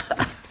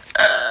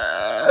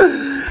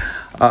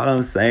 All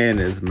I'm saying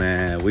is,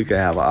 man, we could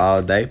have an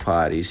all-day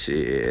party,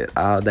 shit.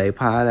 All-day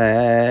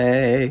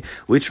party.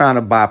 We trying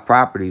to buy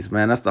properties,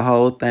 man. That's the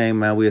whole thing,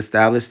 man. We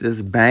establish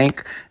this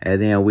bank,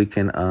 and then we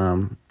can,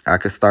 I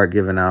could start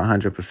giving out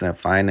 100%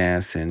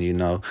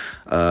 financing,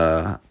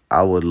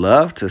 I would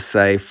love to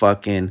say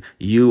fucking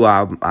you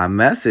our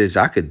message.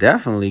 I could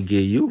definitely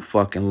give you a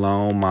fucking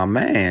loan, my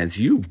mans.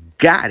 You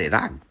got it.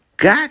 I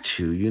got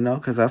you,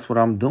 because that's what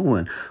I'm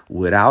doing.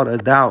 Without a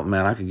doubt,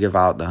 man, I could give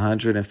out the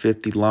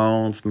 150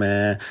 loans,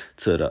 man,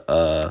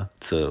 to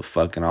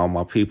fucking all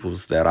my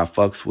peoples that I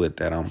fucks with,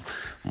 that I'm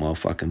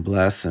motherfucking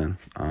blessing.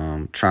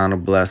 Trying to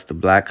bless the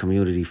black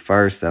community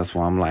first. That's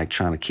why I'm like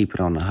trying to keep it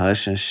on the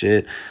hush and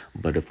shit.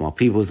 But if my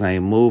peoples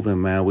ain't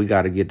moving, man, we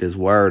got to get this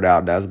word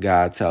out. That's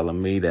God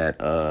telling me that,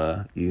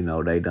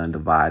 they done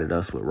divided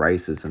us with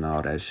races and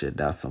all that shit.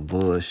 That's some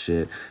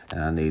bullshit.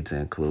 And I need to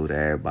include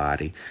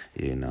everybody,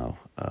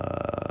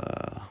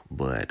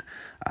 but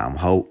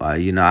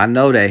I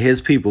know that his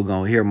people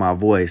gonna hear my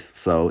voice.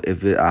 So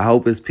I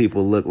hope his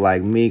people look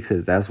like me,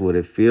 because that's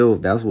what feel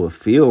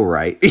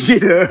right. You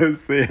know what I'm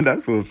saying?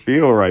 That's what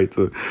feel right,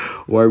 to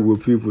work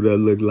with people that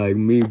look like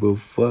me. But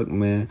fuck,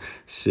 man,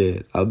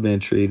 shit, I've been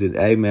treated.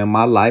 Hey, man,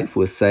 my life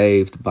was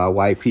saved by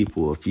white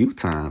people a few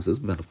times. There's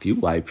been a few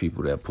white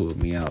people that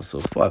pulled me out. So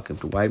fuck, if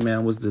the white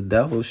man was the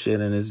devil,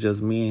 shit, and it's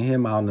just me and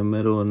him out in the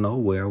middle of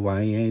nowhere,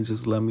 why he ain't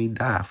just let me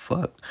die?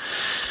 Fuck.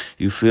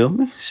 You feel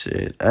me?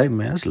 Shit. Hey,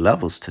 man, there's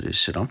levels to this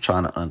shit. I'm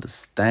trying to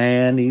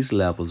understand these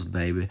levels,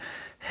 baby.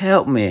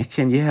 Help me.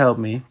 Can you help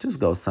me?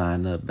 Just go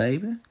sign up,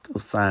 baby. Go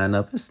sign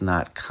up. It's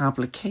not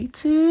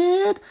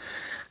complicated.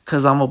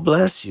 Because I'm going to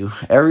bless you.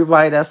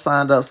 Everybody that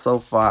signed up so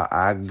far,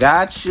 I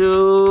got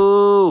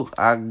you.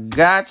 I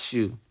got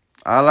you.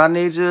 All I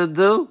need you to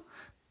do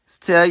is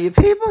tell your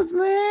peoples,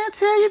 man.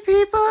 Tell your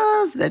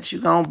peoples that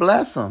you going to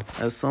bless them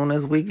as soon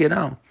as we get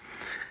on.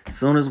 As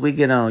soon as we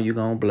get on, you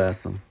going to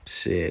bless them.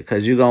 Shit,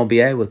 because you going to be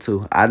able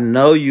to. I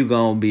know you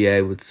going to be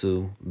able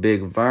to.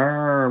 Big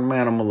Vern,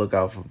 man, I'm going to look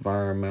out for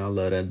Vern, man. I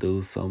love that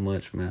dude so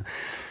much, man.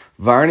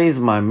 Vernie's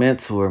my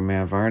mentor,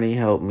 man. Vernie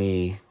helped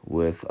me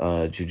with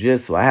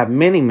jiu-jitsu. I have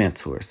many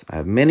mentors.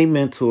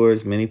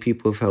 Many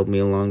people have helped me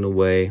along the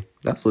way.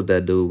 That's what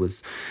that dude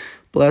was.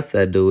 Bless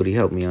that dude. He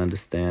helped me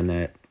understand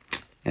that.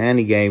 And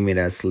he gave me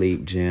that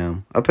sleep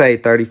gym. I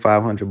paid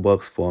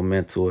 $3,500 for a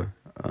mentor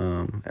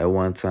at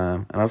one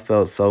time, and I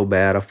felt so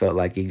bad. I felt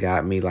like he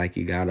got me, like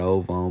he got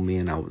over on me,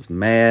 and I was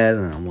mad,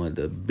 and I wanted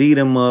to beat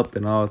him up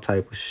and all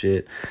type of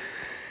shit.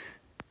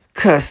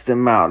 Cussed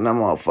him out, and that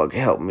motherfucker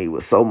helped me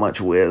with so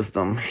much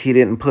wisdom. He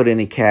didn't put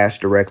any cash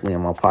directly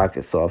in my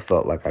pocket, so I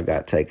felt like I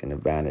got taken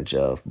advantage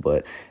of.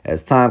 But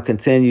as time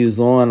continues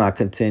on, I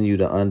continue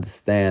to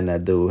understand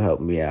that dude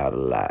helped me out a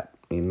lot.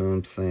 You know what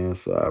I'm saying?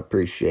 So I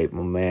appreciate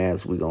my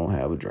mans. We gonna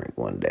have a drink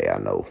one day, I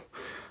know,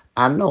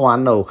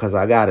 because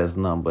I got his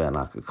number and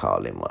I could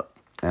call him up.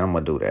 And I'm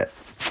going to do that.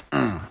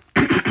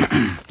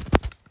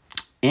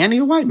 And he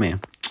a white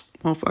man.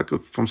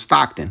 Motherfucker from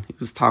Stockton. He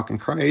was talking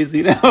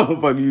crazy. That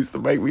motherfucker used to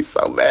make me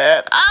so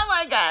mad. Oh,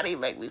 my God, he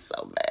make me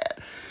so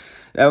mad.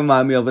 That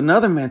reminded me of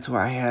another mentor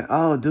I had.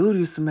 Oh, dude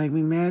used to make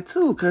me mad,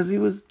 too, because he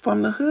was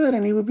from the hood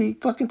and he would be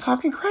fucking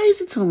talking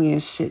crazy to me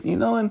and shit,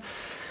 and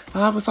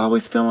I was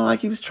always feeling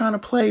like he was trying to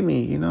play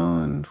me,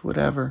 and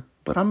whatever.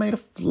 But I made a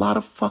lot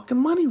of fucking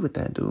money with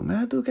that dude, man.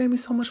 That dude gave me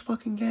so much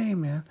fucking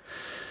game, man.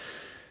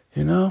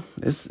 Hey,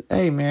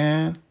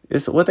 man.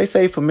 It's what they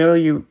say,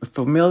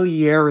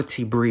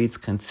 familiarity breeds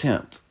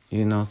contempt,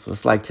 So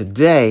it's like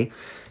today,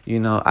 You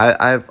know,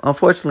 I've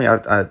unfortunately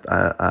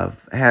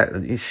I've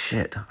had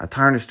shit. I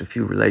tarnished a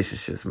few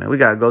relationships, man. We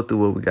gotta go through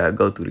what we gotta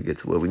go through to get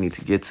to where we need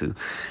to get to,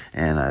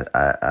 and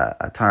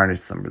I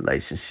tarnished some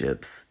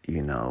relationships.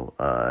 You know,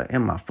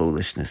 in my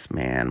foolishness,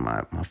 man,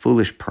 my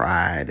foolish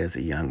pride as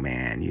a young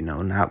man. You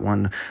know, not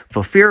one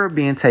for fear of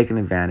being taken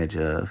advantage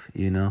of.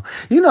 You know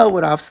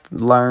what I've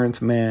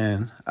learned,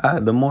 man.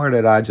 The more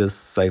that I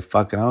just say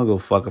fuck it, I don't go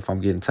fuck if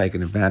I'm getting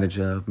taken advantage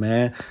of,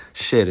 man.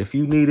 Shit, if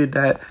you needed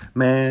that,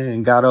 man,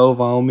 and got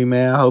over on me,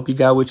 man, I hope you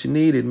got what you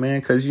needed, man.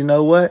 Because you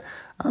know what?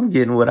 I'm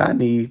getting what I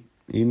need.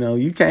 You know,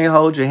 you can't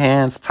hold your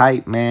hands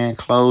tight, man,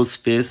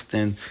 closed fist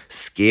and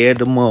scared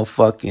to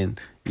motherfucking,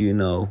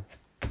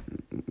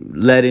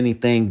 let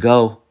anything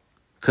go.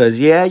 Cause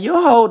yeah,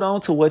 you'll hold on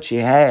to what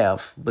you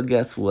have, but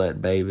guess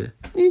what, baby?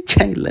 You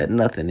can't let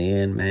nothing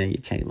in, man. You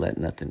can't let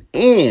nothing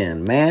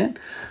in, man.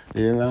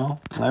 You know?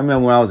 I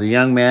remember when I was a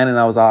young man and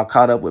I was all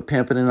caught up with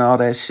pimping and all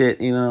that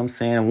shit, you know what I'm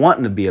saying?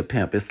 Wanting to be a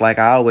pimp. It's like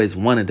I always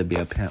wanted to be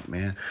a pimp,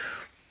 man.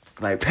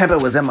 Like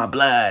pimping was in my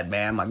blood,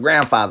 man. My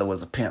grandfather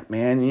was a pimp,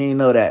 man. You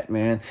know that,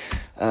 man.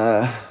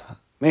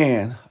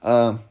 Man,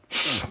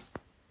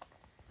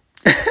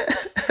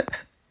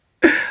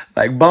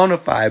 like bona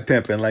fide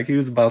pimping, like he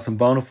was about some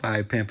bona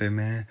fide pimping,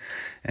 man.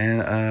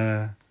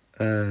 And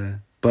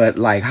but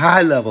like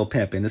high level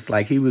pimping, it's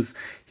like he was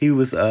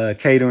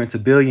catering to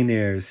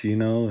billionaires, you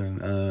know,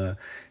 and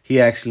he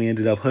actually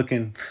ended up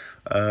hooking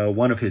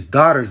one of his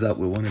daughters up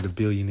with one of the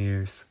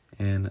billionaires,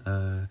 and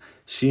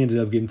she ended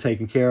up getting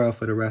taken care of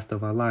for the rest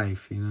of her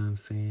life, you know what I'm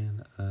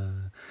saying?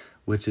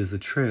 Which is a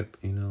trip,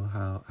 you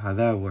know, how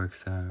that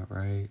works out,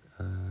 right?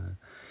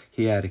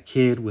 He had a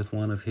kid with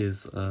one of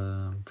his,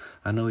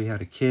 I know he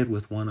had a kid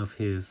with one of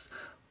his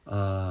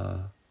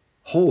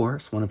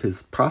whores, one of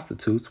his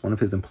prostitutes, one of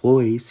his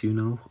employees, you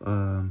know.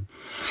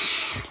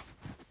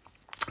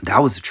 That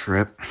was a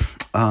trip.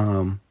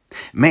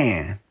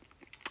 Man,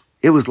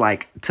 it was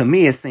like, to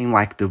me, it seemed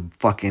like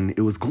it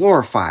was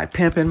glorified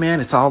pimping, man.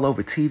 It's all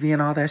over TV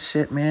and all that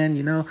shit, man,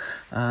 you know.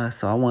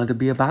 So I wanted to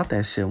be about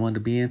that shit. I wanted to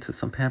be into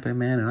some pimping,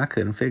 man, and I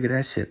couldn't figure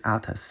that shit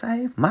out to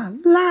save my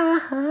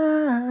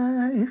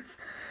life.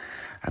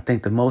 I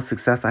think the most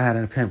success I had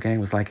in the pimp game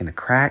was like in the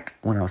crack,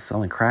 when I was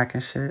selling crack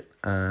and shit.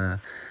 I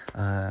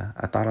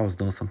thought I was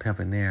doing some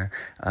pimping there.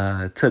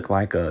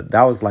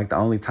 That was like the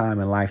only time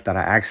in life that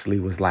I actually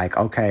was like,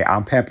 okay,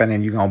 I'm pimping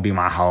and you're gonna be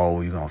my hoe,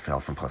 you're gonna sell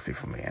some pussy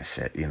for me and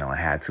shit, you know. I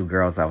had two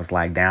girls that was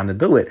like down to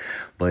do it,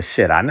 but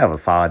shit, I never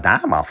saw a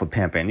dime off of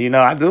pimping, you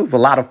know. There was a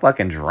lot of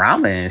fucking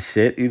drama and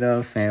shit, you know what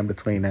I'm saying,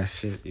 between that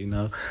shit, you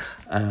know.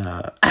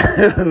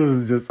 It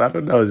was just, I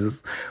don't know,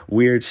 just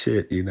weird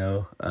shit, you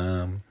know.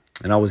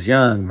 And I was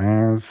young,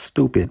 man. I was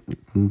stupid.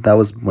 That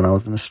was when I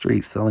was in the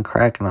streets selling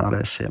crack and all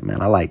that shit, man.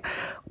 I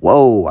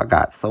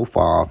got so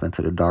far off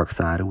into the dark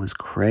side. It was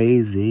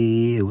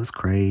crazy. It was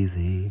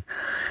crazy.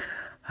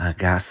 I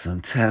got some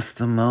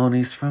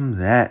testimonies from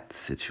that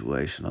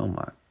situation. Oh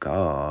my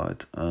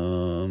God.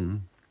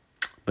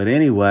 But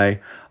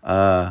anyway,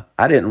 I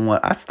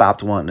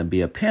stopped wanting to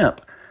be a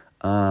pimp.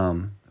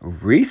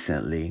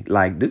 Recently,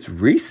 like this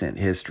recent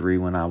history,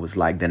 when I was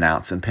like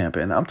denouncing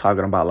pimping, I'm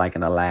talking about like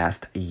in the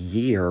last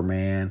year,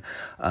 man,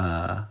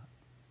 to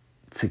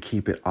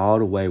keep it all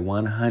the way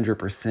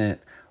 100%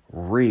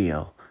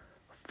 real.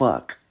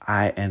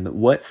 And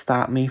what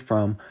stopped me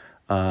from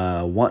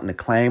wanting to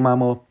claim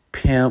I'm a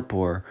pimp,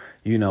 or,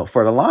 you know,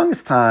 for the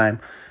longest time,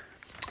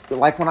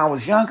 like when I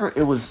was younger,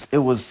 it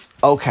was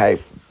okay,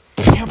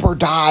 pimp or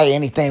die,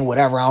 anything,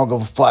 whatever, I don't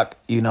give a fuck,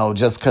 you know,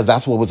 just because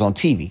that's what was on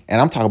TV. And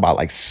I'm talking about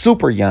like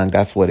super young.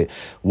 That's what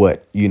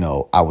you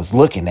know, I was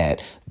looking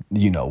at,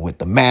 you know, with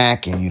the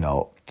Mac and, you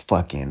know,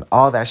 fucking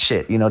all that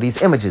shit, you know,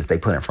 these images they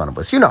put in front of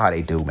us. You know how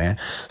they do, man.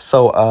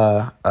 So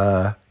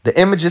the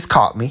images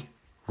caught me,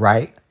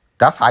 right?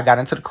 That's how I got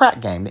into the crack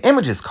game. The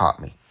images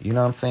caught me. You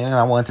know what I'm saying? And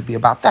I wanted to be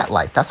about that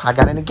life. That's how I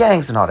got into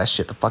gangs and all that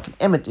shit. The fucking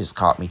images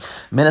caught me.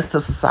 Menace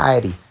to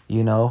society,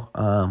 you know,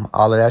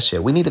 all of that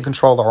shit. We need to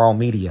control our own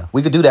media.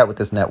 We could do that with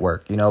this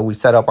network. You know, we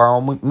set up our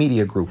own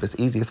media group. It's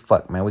easy as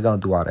fuck, man. We're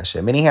going to do all that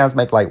shit. Many hands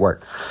make light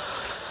work.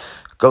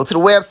 Go to the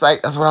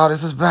website. That's what all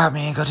this is about,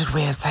 man. Go to the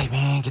website,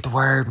 man. Get the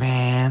word,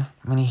 man.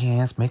 Many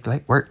hands make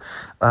light work.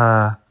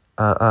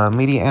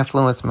 Media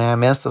influence,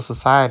 man. Menace to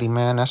society,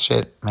 man. That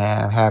shit,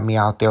 man, had me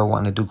out there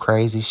wanting to do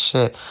crazy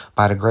shit.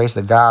 By the grace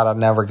of God, I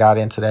never got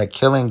into that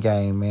killing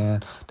game,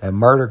 man. That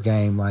murder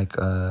game like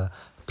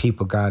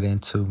people got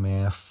into,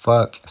 man.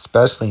 Fuck,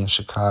 especially in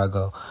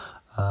Chicago.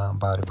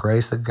 By the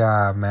grace of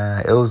God,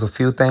 man. It was a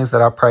few things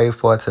that I prayed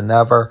for to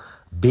never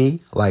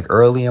be, like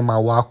early in my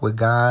walk with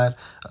God.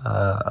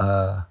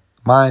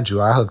 Mind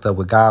you, I hooked up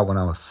with God when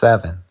I was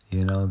 7.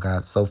 You know,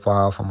 got so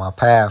far off on my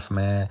path,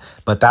 man.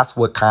 But that's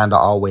what kind of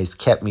always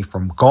kept me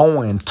from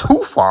going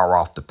too far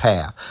off the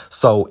path.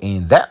 So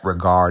in that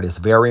regard, it's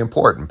very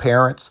important.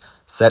 Parents,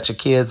 Set your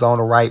kids on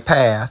the right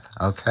path,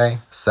 okay?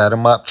 Set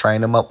them up,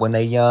 train them up when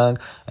they're young,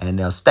 and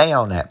they'll stay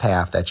on that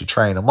path that you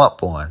train them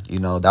up on. You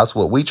know, that's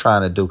what we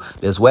trying to do.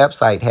 This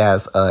website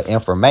has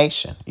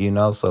information, you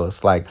know, so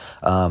it's like,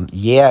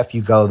 if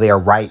you go there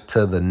right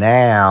to the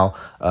now,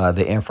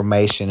 the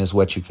information is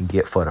what you can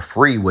get for the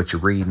free, what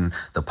you're reading.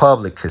 The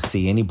public could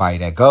see anybody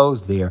that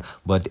goes there,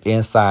 but the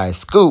inside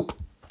scoop,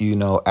 you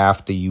know,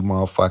 after you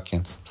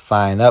motherfucking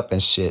sign up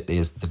and shit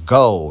is the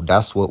gold.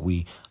 That's what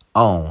we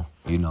own,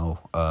 you know,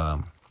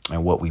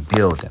 and what we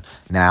building.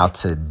 Now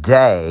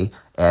today,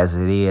 as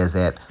it is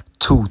at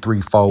 2,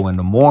 3, 4 in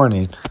the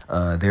morning,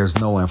 there's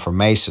no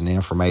information. The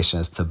information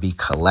is to be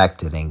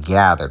collected and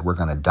gathered. We're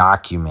going to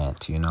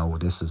document, you know,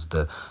 this is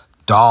the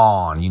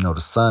dawn, you know,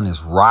 the sun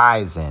is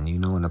rising, you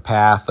know, and the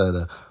path of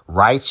the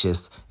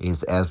righteous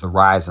is as the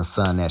rising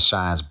sun that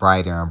shines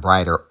brighter and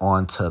brighter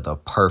onto the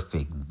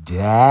perfect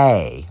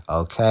day.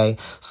 Okay.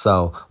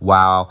 So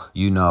while,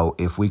 you know,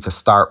 if we could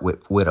start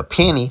with a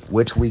penny,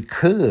 which we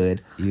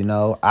could, you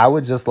know, I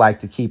would just like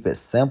to keep it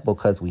simple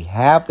because we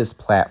have this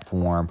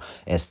platform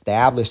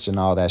established and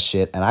all that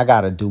shit. And I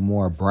got to do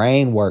more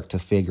brain work to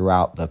figure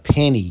out the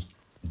penny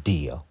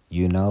deal,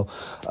 you know,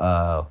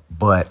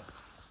 but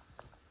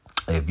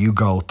if you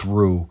go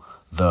through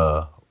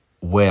the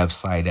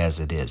website as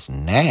it is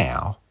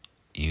now,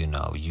 you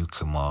know, you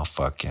can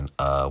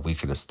motherfucking, we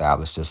could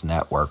establish this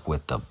network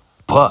with the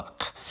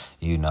book,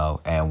 you know,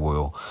 and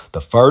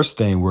the first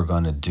thing we're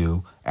going to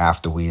do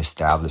after we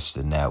establish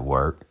the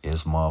network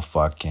is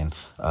motherfucking,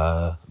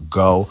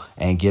 go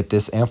and get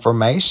this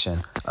information,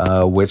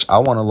 which I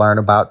want to learn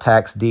about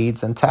tax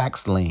deeds and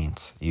tax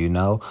liens, you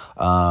know,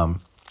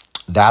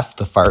 that's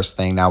the first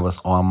thing that was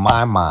on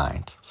my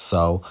mind.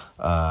 So,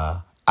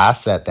 I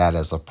set that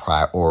as a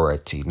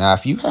priority. Now,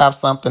 if you have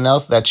something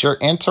else that you're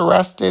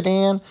interested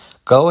in,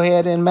 go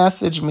ahead and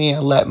message me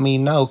and let me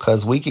know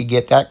because we could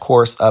get that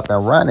course up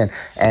and running.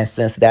 And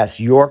since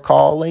that's your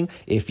calling,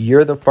 if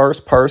you're the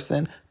first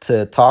person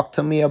to talk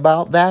to me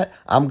about that,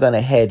 I'm going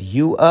to head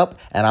you up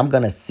and I'm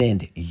going to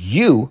send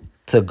you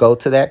to go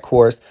to that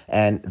course.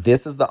 And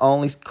this is the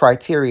only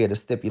criteria, the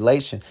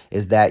stipulation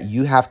is that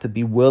you have to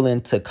be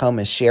willing to come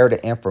and share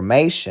the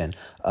information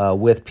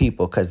with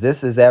people, because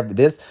this is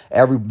this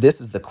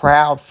is the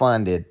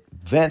crowd-funded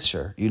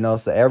venture, you know,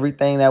 so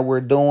everything that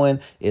we're doing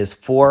is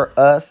for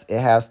us.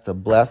 It has to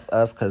bless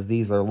us because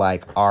these are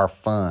like our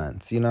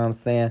funds, you know what I'm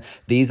saying?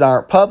 These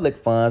aren't public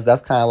funds.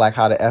 That's kind of like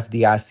how the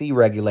FDIC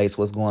regulates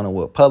what's going on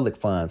with public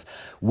funds.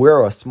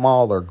 We're a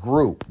smaller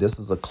group. This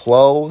is a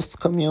closed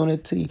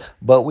community,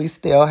 but we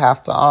still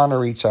have to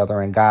honor each other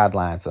and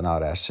guidelines and all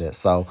that shit.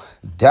 So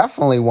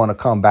definitely want to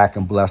come back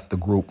and bless the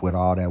group with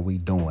all that we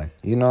doing.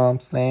 You know what I'm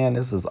saying?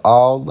 This is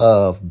all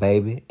love,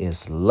 baby.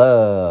 It's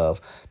love.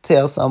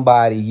 Tell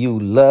somebody you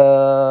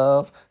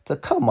love to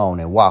come on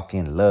and walk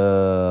in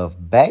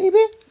love,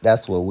 baby.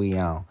 That's what we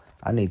on.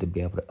 I need to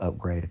be able to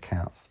upgrade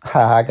accounts.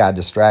 I got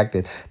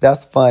distracted.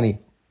 That's funny.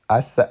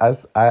 I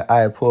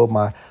had pulled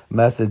my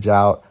message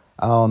out.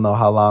 I don't know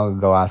how long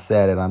ago I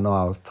said it. I know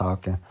I was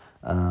talking.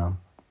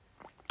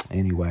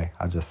 Anyway,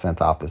 I just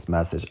sent off this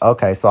message.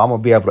 Okay, so I'm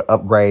going to be able to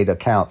upgrade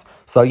accounts.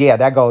 So, yeah,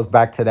 that goes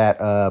back to that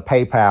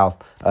PayPal.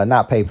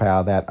 Not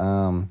PayPal, that,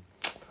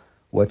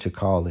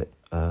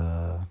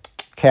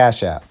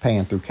 Cash App,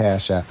 paying through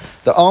Cash App.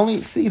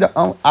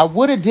 I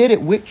would have did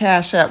it with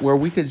Cash App where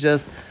we could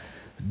just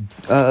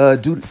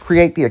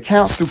create the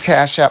accounts through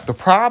Cash App. The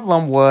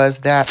problem was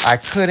that I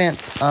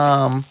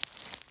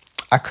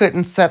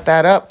couldn't set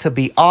that up to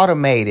be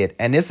automated,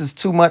 and this is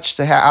too much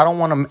to have. I don't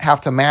want to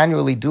have to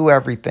manually do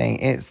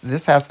everything.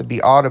 This has to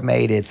be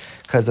automated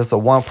because it's a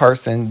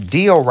one-person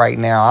deal right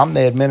now. I'm the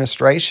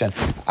administration.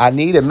 I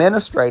need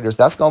administrators.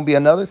 That's going to be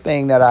another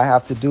thing that I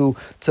have to do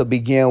to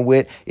begin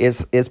with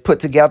is put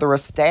together a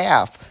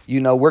staff.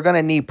 You know, we're going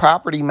to need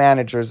property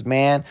managers,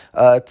 man,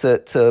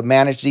 to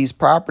manage these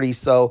properties.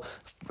 So,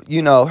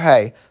 you know,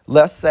 hey,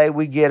 let's say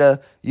we get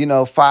a,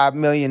 $5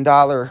 million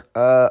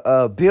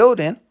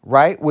building,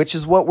 right? Which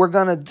is what we're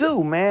gonna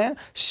do, man.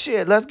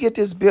 Shit, let's get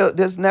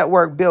this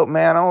network built,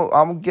 man.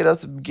 I'm gonna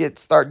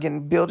start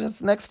getting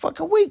buildings next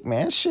fucking week,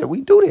 man. Shit,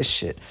 we do this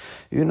shit,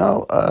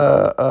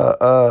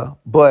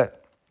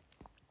 but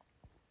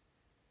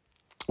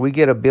we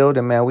get a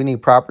building, man. We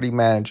need property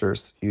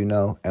managers,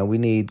 and we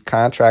need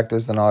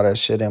contractors and all that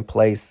shit in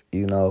place,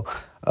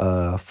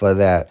 for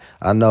that.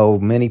 I know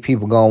many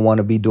people gonna want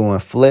to be doing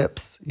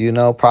flips,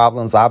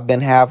 problems I've been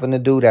having to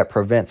do that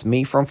prevents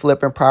me from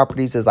flipping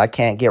properties is I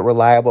can't get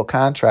reliable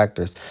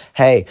contractors.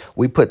 Hey,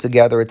 we put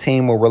together a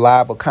team of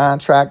reliable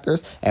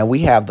contractors and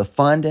we have the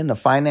funding to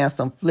finance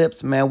some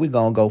flips, man. We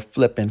gonna go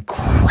flipping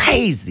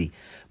crazy.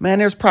 Man,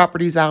 there's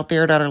properties out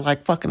there that are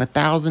like fucking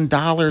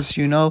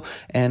 $1,000,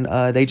 and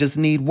they just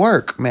need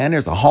work, man.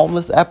 There's a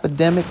homeless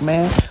epidemic,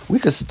 man. We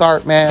could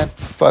start, man.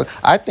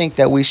 I think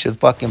that we should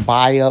fucking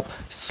buy up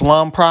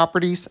slum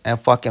properties and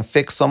fucking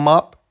fix them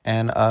up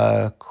and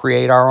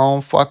create our own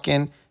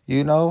fucking,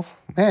 You know,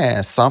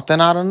 man,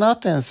 something out of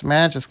nothings,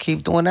 man. Just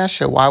keep doing that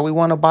shit. Why we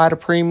want to buy the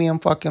premium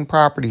fucking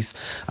properties?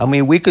 I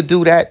mean, we could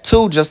do that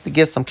too just to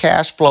get some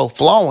cash flow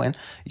flowing,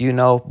 you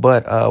know,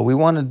 but we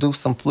want to do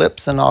some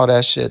flips and all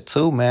that shit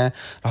too, man.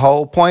 The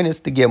whole point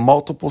is to get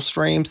multiple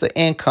streams of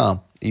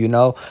income. You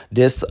know,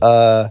 this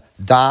Dom,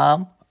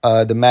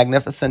 the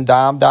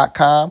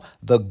magnificentdom.com.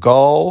 The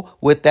goal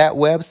with that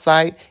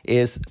website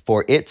is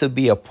for it to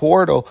be a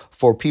portal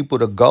for people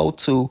to go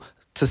to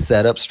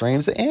set up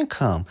streams of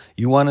income.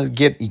 You want to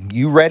get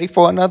you ready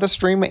for another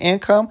stream of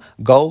income?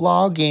 Go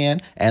log in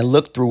and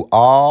look through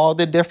all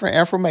the different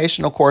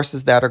informational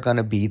courses that are going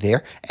to be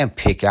there and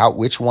pick out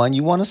which one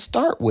you want to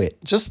start with.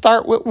 Just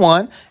start with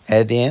one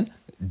and then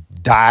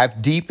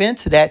dive deep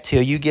into that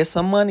till you get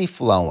some money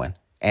flowing.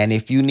 And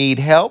if you need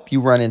help, you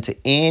run into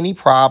any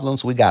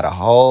problems, we got a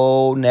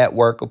whole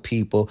network of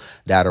people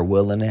that are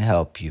willing to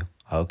help you.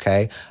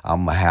 Okay,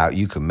 I'm gonna have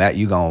you can met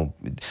you gonna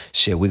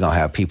shit. We gonna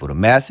have people to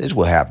message.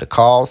 We'll have the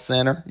call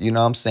center. You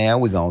know what I'm saying?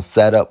 We're gonna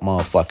set up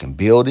motherfucking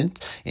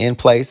buildings in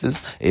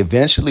places.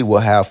 Eventually, we'll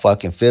have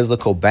fucking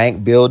physical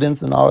bank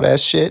buildings and all that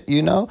shit.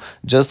 You know,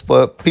 just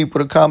for people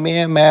to come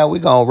in, man. We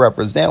gonna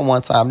represent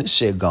one time. This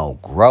shit gonna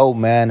grow,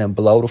 man, and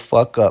blow the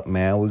fuck up,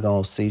 man. We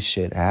gonna see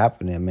shit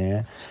happening,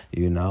 man.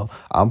 You know,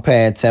 I'm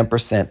paying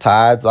 10%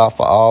 tithes off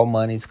of all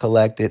monies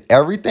collected.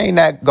 Everything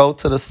that go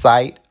to the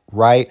site.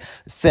 Right.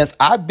 Since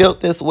I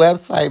built this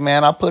website,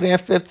 man, I put in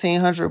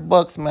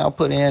 $1,500, man. I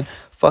put in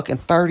fucking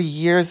 30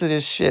 years of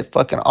this shit.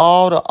 Fucking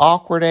all the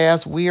awkward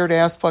ass, weird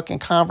ass fucking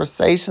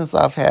conversations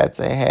I've had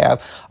to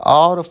have.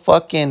 All the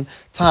fucking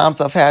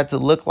times I've had to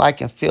look like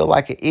and feel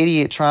like an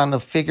idiot trying to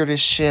figure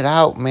this shit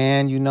out,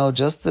 man. You know,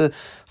 just to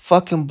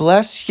fucking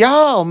bless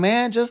y'all,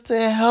 man. Just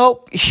to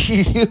help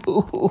you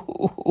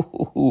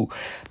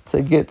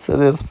to get to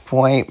this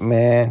point,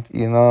 man.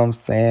 You know what I'm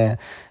saying?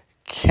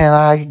 Can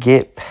I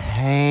get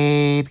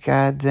paid?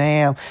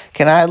 Goddamn.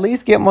 Can I at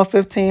least get my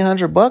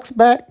 $1,500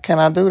 back? Can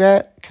I do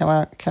that? Can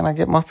I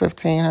get my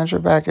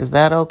 $1,500 back? Is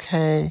that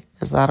okay?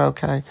 Is that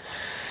okay?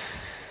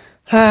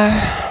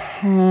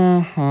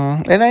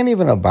 It ain't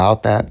even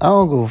about that. I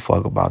don't give a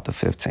fuck about the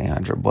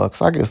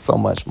 $1,500. I get so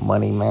much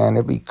money, man.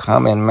 It be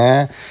coming,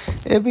 man.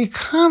 It be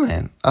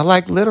coming. I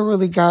like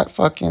literally got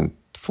fucking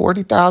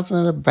 40,000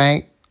 in the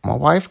bank. My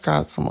wife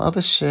got some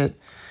other shit.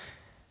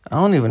 I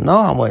don't even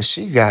know how much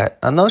she got.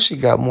 I know she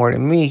got more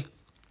than me.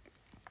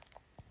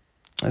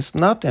 It's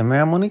nothing,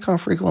 man. Money come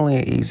frequently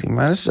and easy,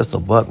 man. It's just a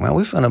buck, man.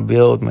 We finna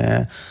build,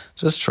 man.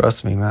 Just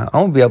trust me, man.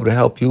 I'm gonna be able to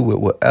help you with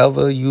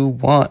whatever you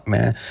want,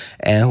 man.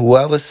 And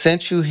whoever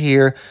sent you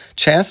here,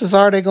 chances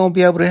are they're gonna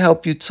be able to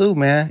help you too,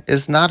 man.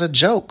 It's not a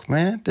joke,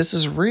 man. This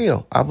is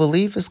real. I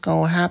believe it's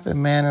gonna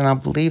happen, man. And I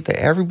believe that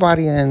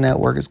everybody in the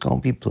network is gonna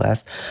be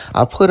blessed.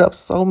 I put up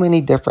so many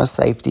different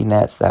safety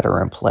nets that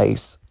are in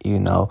place, you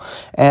know.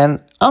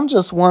 And I'm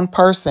just one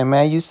person,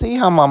 man. You see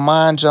how my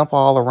mind jump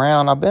all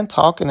around. I've been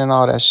talking and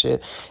all that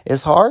shit.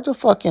 It's hard to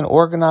fucking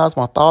organize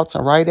my thoughts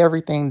and write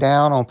everything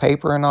down on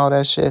paper and all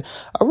that shit.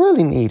 I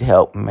really need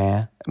help,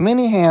 man.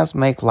 Many hands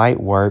make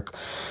light work.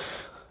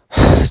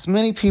 It's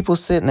many people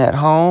sitting at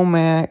home,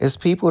 man. It's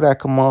people that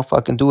can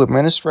motherfucking do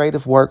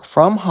administrative work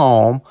from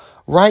home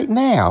right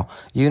now,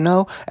 you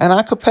know? And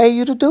I could pay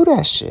you to do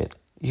that shit.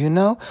 You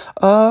know,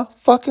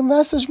 fucking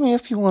message me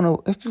if you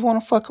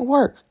wanna fucking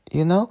work,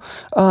 you know?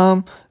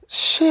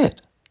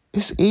 Shit,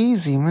 it's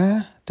easy,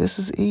 man. This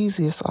is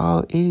easy. It's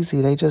all easy.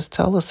 They just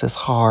tell us it's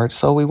hard,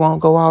 so we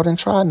won't go out and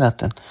try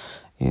nothing.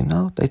 You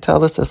know, they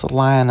tell us it's a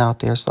lion out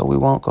there, so we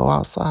won't go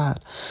outside.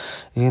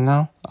 You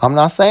know, I'm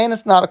not saying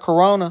it's not a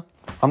corona.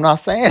 I'm not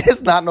saying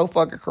it's not no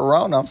fucking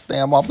corona. I'm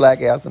staying my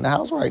black ass in the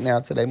house right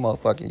now today,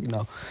 motherfucking, you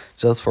know,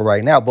 just for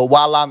right now. But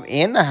while I'm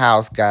in the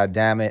house,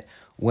 goddammit,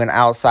 when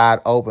outside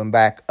open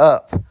back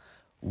up,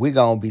 we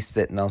gonna be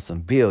sitting on some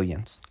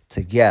billions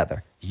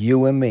together,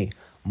 you and me.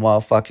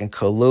 Motherfucking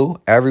Kalu,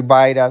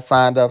 everybody that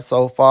signed up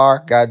so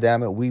far,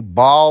 goddamn it, we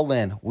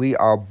balling. We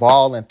are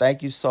balling.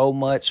 Thank you so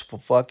much for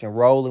fucking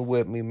rolling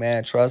with me,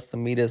 man.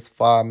 Trusting me this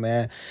far,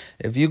 man.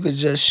 If you could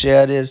just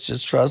share this,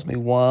 just trust me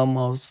one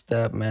more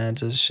step, man.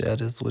 Just share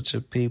this with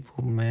your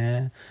people,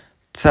 man.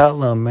 Tell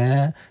them,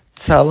 man.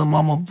 Tell them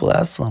I'm gonna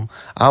bless them.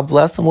 I'll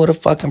bless them with a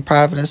fucking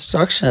private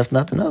instruction, if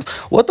nothing else.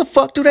 What the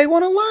fuck do they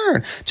want to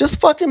learn? Just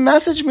fucking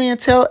message me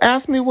and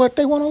ask me what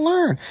they want to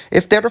learn.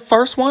 If they're the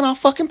first one, I'll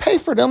fucking pay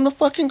for them to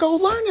fucking go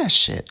learn that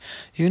shit.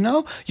 You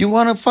know? You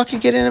want to fucking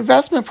get an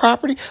investment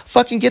property?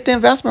 Fucking get the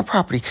investment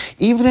property.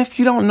 Even if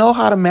you don't know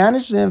how to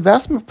manage the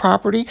investment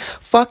property,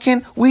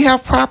 fucking, we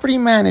have property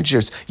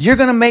managers. You're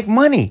gonna make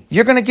money.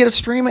 You're gonna get a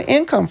stream of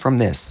income from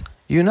this.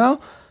 You know?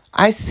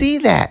 I see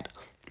that.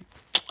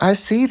 I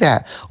see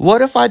that.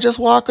 What if I just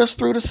walk us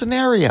through the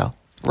scenario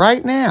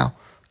right now?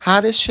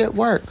 How this shit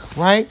work,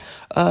 right?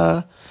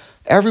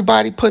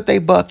 Everybody put their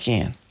buck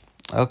in.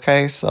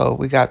 Okay, so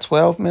we got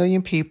 12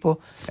 million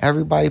people.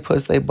 Everybody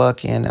puts their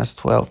buck in. That's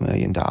 $12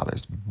 million.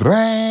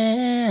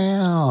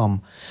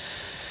 Bam!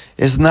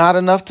 It's not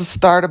enough to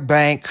start a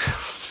bank.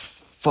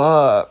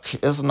 Fuck.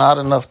 It's not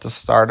enough to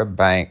start a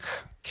bank.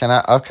 Can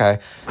I? Okay.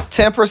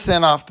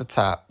 10% off the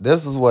top.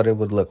 This is what it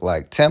would look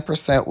like.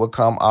 10% would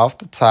come off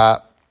the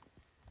top,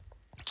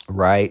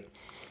 right?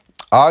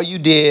 All you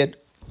did,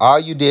 all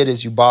you did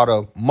is you bought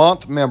a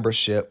month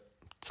membership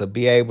to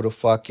be able to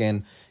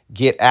fucking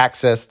get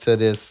access to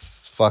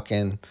this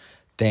fucking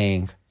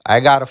thing. I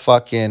gotta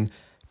fucking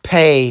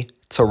pay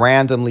to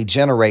randomly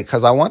generate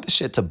because I want the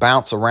shit to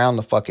bounce around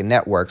the fucking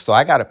network. So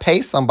I gotta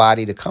pay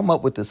somebody to come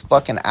up with this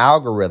fucking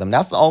algorithm.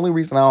 That's the only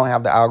reason I don't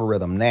have the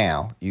algorithm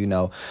now, you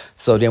know.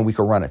 So then we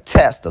could run a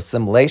test, a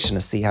simulation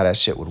to see how that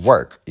shit would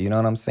work. You know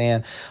what I'm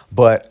saying?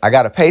 But I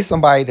gotta pay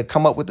somebody to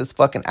come up with this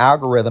fucking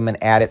algorithm and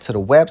add it to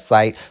the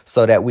website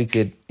so that we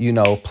could, you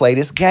know, play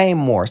this game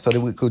more, so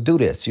that we could do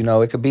this. You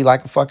know, it could be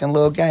like a fucking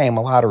little game,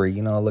 a lottery,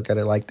 you know, look at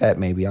it like that,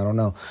 maybe. I don't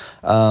know.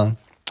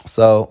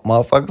 So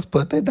motherfuckers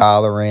put their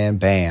dollar in,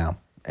 bam,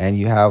 and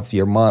you have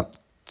your month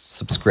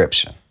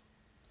subscription,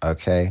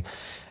 okay?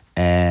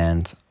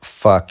 And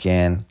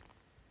fucking,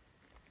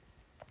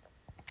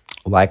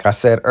 like I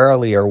said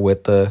earlier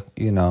with the,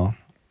 you know,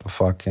 the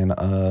fucking,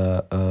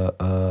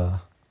 oh,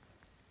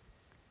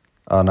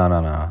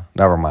 no.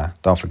 Never mind.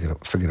 Don't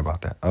forget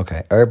about that.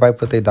 Okay. Everybody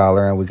put their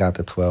dollar in. We got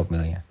the 12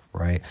 million,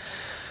 right?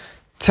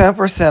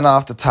 10%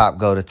 off the top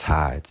go to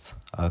Tides,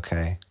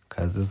 okay?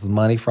 Because this is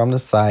money from the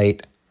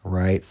site,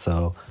 right?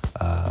 So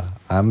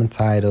I'm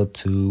entitled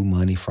to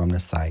money from the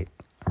site,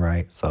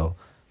 right? So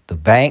the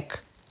bank,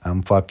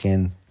 I'm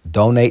fucking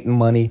donating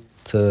money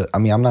to, I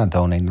mean, I'm not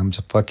donating. I'm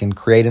just fucking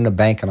creating a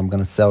bank and I'm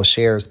going to sell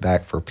shares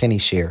back for penny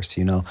shares,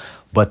 you know?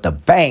 But the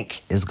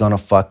bank is going to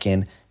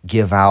fucking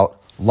give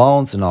out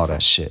loans and all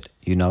that shit,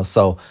 you know?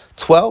 So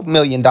 $12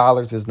 million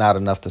is not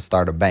enough to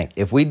start a bank.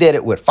 If we did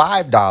it with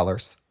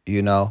 $5,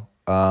 you know,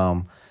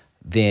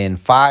 then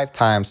 5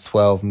 times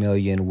 12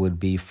 million would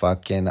be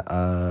fucking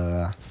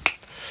 5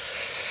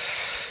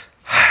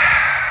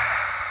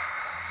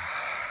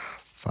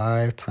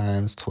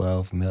 times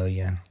 12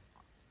 million.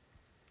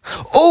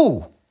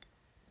 Ooh.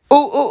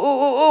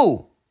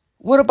 Ooh.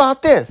 What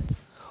about this?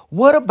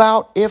 What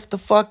about if the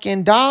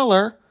fucking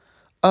dollar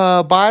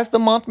buys the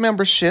month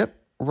membership,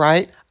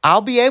 right?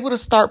 I'll be able to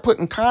start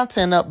putting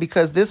content up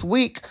because this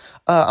week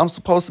I'm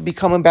supposed to be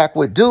coming back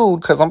with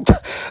Dude because I'm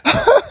telling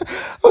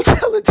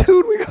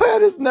Dude we gonna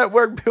have this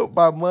network built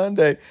by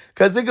Monday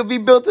because it could be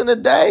built in a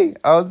day.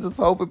 I was just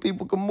hoping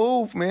people could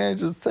move, man.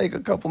 Just take a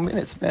couple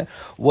minutes, man.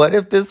 What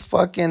if this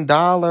fucking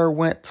dollar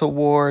went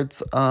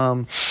towards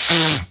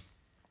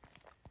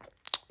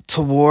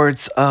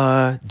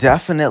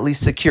definitely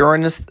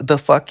securing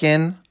the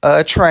fucking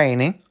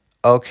training,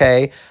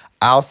 okay?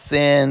 I'll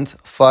send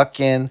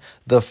fucking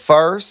the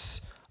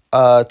first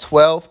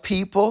 12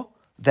 people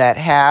that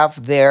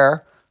have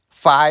their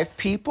 5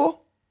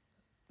 people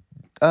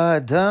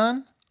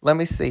done. Let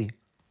me see.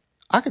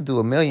 I could do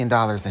 $1 million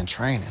in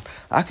training.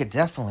 I could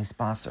definitely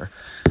sponsor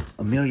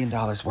 $1 million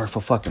worth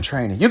of fucking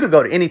training. You could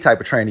go to any type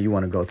of training you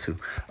want to go to.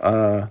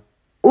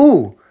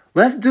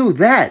 Let's do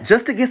that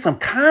just to get some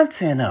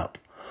content up.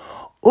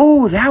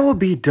 Ooh, that would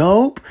be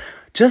dope.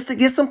 Just to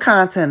get some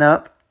content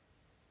up.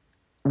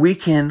 We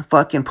can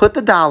fucking put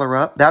the dollar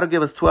up. That'll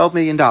give us $12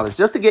 million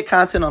just to get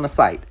content on the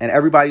site and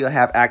everybody will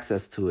have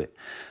access to it.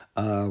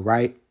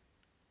 Right?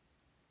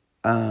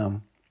 The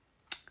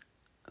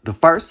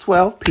first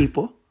 12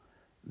 people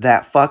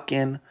that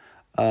fucking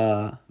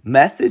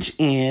message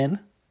in.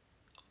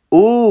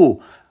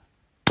 Ooh.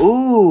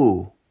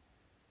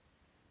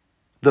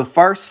 The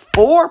first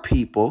four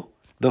people,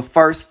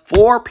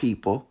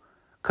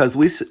 because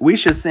we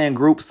should send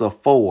groups of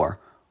 4.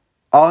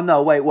 Oh,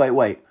 no,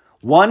 wait.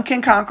 1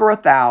 can conquer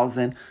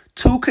 1,000,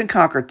 2 can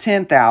conquer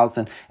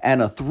 10,000,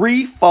 and a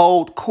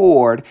 3-fold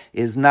cord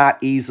is not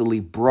easily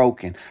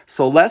broken.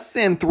 So let's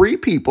send 3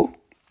 people,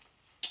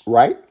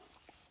 right?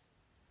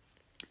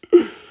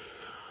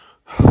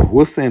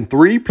 We'll send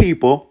 3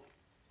 people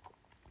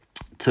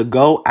to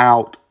go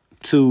out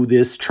to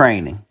this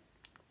training,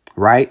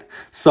 right?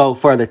 So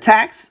for the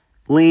tax,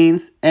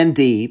 liens, and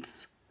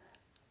deeds,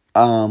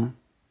 it'll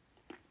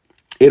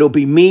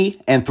be me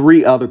and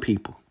 3 other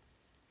people.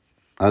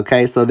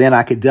 Okay, so then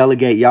I could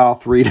delegate y'all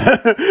 3 to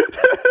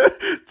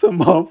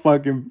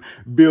motherfucking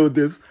build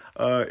this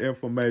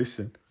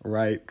information,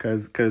 right?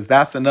 Because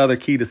that's another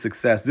key to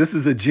success. This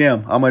is a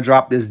gem. I'm going to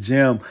drop this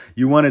gem.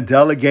 You want to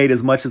delegate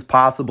as much as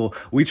possible.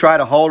 We try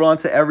to hold on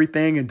to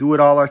everything and do it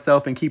all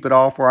ourselves and keep it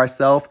all for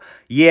ourselves.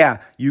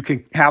 Yeah, you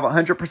can have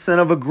 100%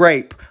 of a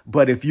grape,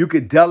 but if you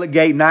could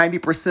delegate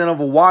 90% of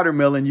a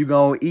watermelon, you're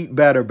going to eat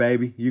better,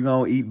 baby. You're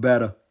going to eat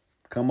better.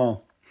 Come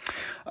on.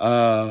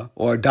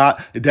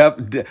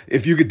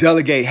 If you could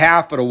delegate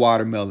half of the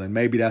watermelon,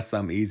 maybe that's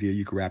something easier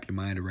you can wrap your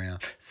mind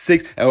around.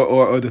 6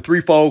 or the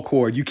 3-fold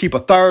cord, you keep a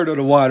third of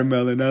the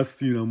watermelon. That's,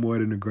 more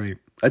than a grape.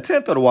 A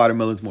tenth of the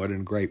watermelon is more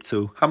than a grape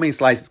too. How many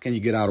slices can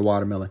you get out of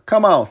watermelon?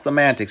 Come on,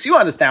 semantics. You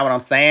understand what I'm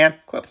saying?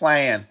 Quit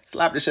playing.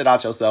 Slap the shit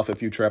out yourself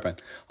if you tripping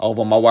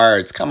over my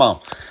words. Come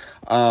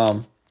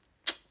on.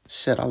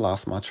 Shit, I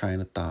lost my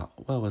train of thought.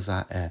 Where was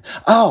I at?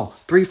 Oh,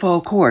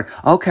 3-fold cord.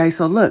 Okay,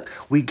 so look,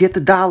 we get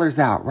the dollars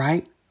out,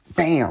 right?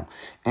 Bam.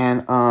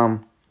 And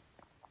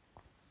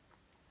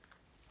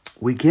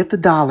We get the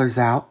dollars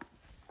out.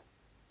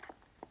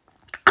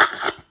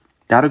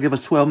 That'll give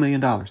us $12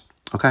 million,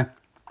 okay,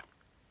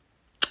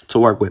 to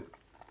work with.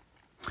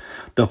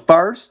 The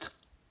first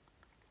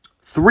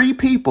 3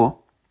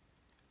 people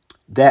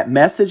that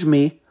message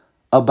me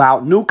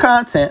about new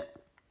content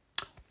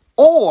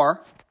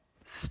or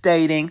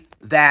stating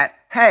that,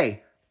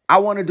 hey, I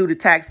want to do the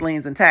tax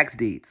liens and tax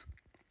deeds.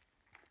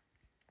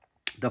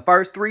 The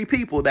first 3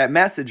 people that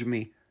message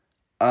me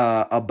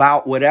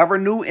about whatever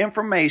new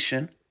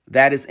information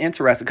that is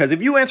interesting. Because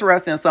if you're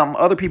interested in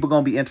something, other people are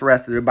going to be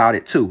interested about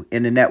it too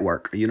in the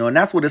network, and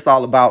that's what it's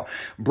all about,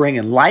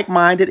 bringing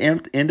like-minded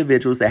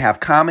individuals that have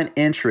common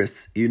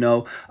interests,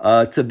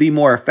 to be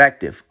more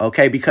effective.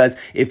 Okay. Because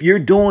if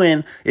you're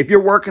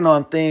working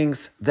on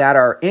things that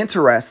are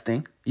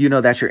interesting,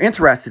 that you're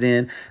interested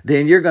in,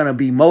 then you're going to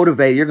be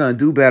motivated. You're going to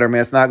do better, man.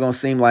 It's not going to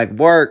seem like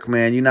work,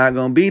 man. You're not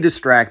going to be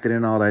distracted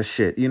and all that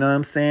shit. You know what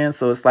I'm saying?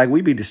 So it's like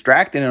we be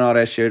distracted and all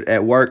that shit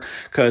at work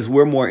because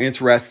we're more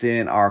interested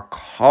in our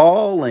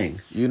calling.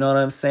 You know what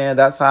I'm saying?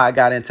 That's how I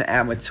got into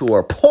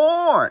amateur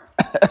porn.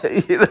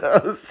 You know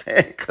what I'm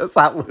saying? Because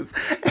I was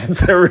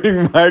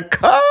entering my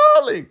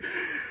calling.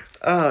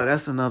 Oh,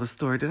 that's another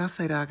story. Did I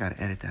say that? I got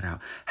to edit that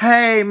out.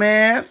 Hey,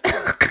 man.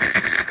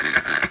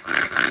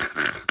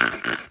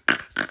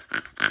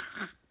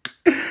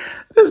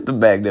 It's the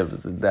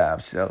Magnificent Dime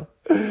Show.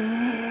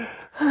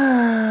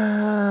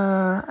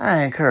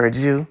 I encourage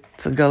you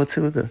to go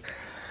to the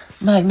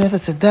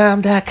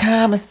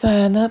magnificentdime.com and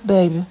sign up,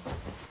 baby.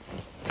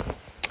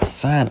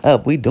 Sign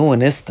up. We doing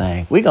this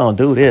thing. We gonna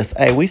do this.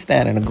 Hey, we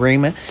stand in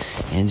agreement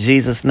in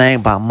Jesus'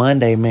 name by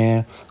Monday,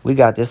 man. We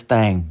got this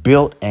thing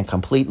built and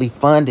completely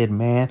funded,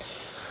 man.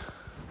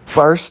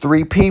 First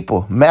 3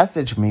 people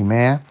message me,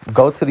 man.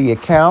 Go to the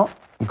account.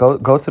 Go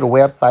to the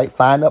website.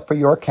 Sign up for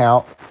your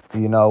account.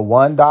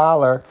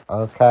 $1,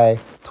 okay,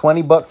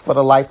 $20 for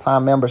the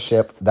lifetime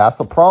membership. That's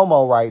a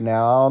promo right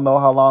now. I don't know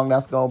how long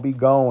that's gonna be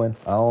going.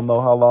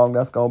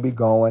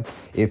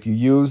 If you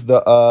use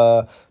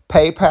the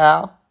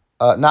PayPal,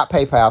 not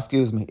PayPal,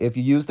 excuse me. If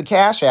you use the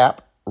Cash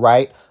App,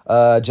 right?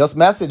 Just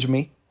message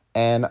me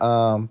and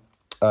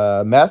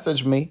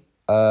message me.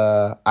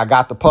 I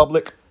got the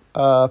public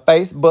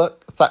Facebook.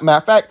 Matter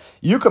of fact,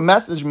 you can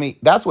message me.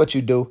 That's what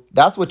you do.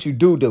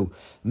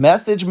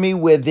 Message me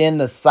within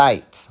the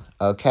site.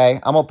 Okay,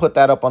 I'm gonna put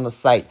that up on the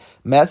site.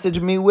 Message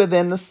me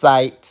within the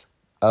site.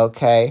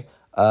 Okay,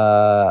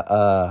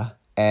 and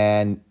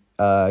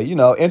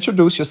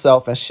introduce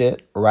yourself and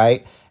shit,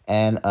 right?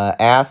 And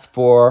ask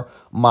for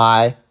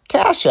my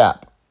Cash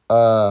App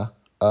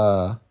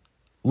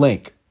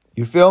link.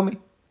 You feel me?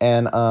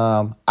 And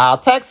I'll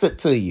text it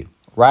to you,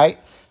 right?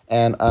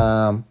 And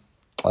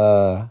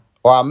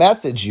or I'll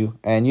message you,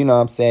 and you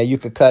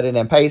could cut it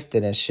and paste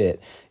it and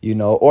shit,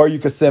 or you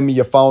could send me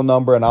your phone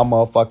number and I'm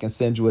gonna fucking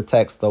send you a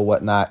text or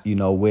whatnot,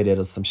 with it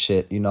or some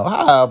shit,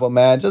 however,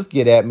 man, just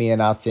get at me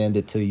and I'll send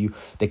it to you,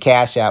 the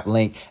Cash App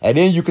link, and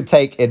then you could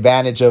take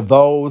advantage of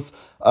those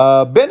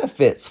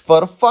benefits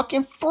for the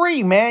fucking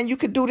free, man. You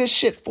could do this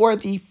shit for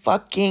the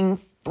fucking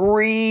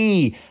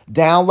free.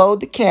 Download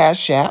the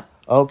Cash App,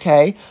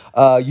 okay,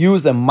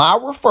 using my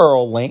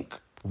referral link,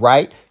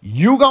 right?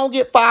 You gonna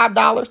get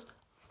 $5.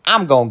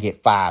 I'm gonna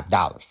get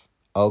 $5.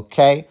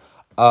 Okay.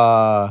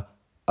 And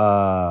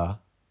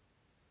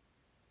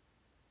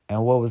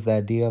what was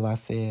that deal I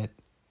said?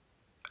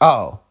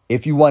 Oh,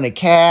 if you wanted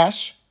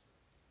cash,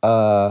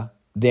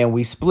 then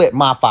we split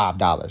my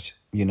 $5.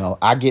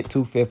 I get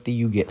 $250,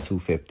 you get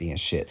 $250 and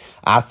shit.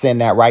 I send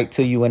that right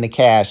to you in the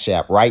Cash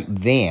App right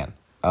then.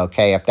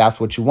 Okay, if that's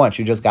what you want,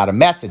 you just gotta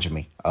message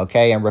me,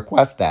 okay, and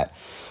request that.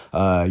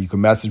 You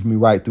can message me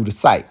right through the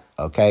site,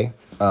 okay.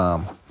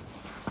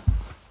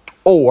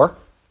 Or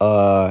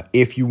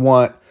if you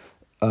wanted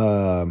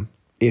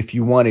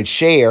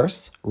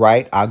shares,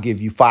 right, I'll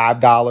give you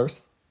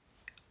 $5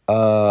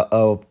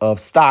 of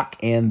stock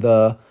in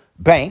the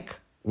bank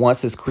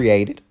once it's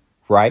created,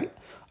 right?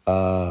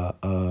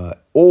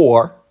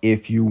 Or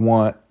if you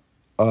want,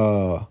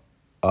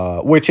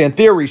 which in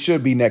theory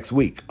should be next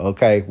week.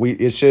 Okay.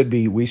 We should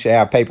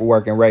have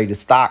paperwork and ready to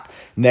stock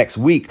next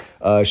week.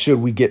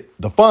 Should we get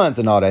the funds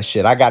and all that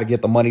shit? I got to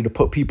get the money to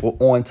put people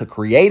on to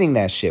creating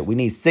that shit. We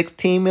need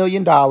 $16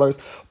 million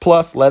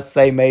plus, let's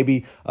say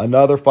maybe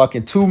another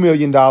fucking $2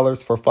 million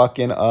for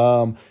fucking,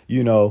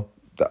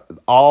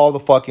 all the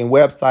fucking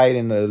website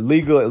and the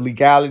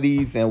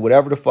legalities and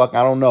whatever the fuck,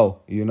 I don't know,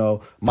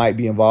 might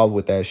be involved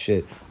with that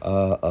shit.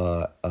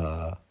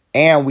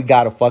 And we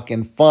gotta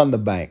fucking fund the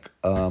bank.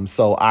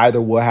 So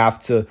either we'll have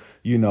to,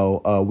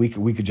 we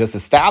could just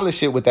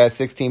establish it with that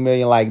 16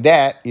 million like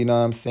that. You know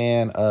what I'm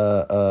saying?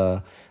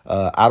 I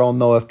don't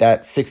know if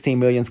that 16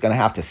 million is gonna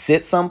have to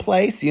sit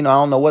someplace. I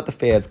don't know what the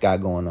Fed's got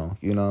going on.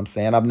 You know what I'm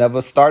saying? I've never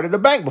started a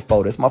bank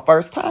before. This is my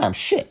first time.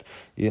 Shit.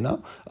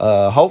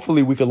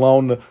 Hopefully we could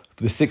loan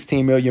the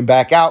 16 million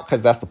back out,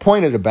 because that's the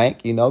point of the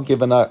bank,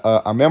 giving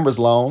our members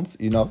loans,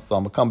 so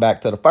I'm gonna come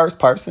back to the first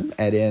person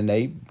and then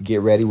they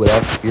get ready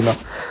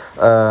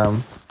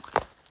whatever,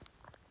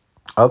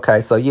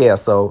 okay, so yeah,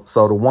 so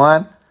the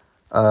one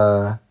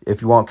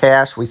if you want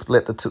cash, we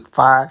split the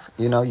 5.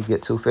 You know, you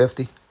get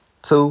 $2.50.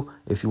 2,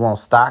 if you want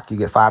stock, you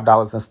get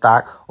 $5 in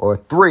stock. Or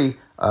 3,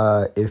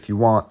 if you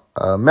want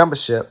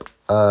membership,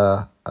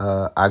 I'll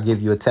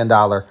give you a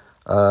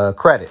 $10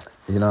 credit.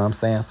 You know what I'm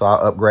saying? So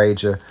I'll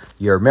upgrade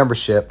your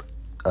membership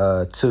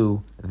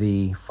to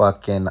the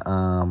fucking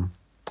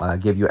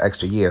give you an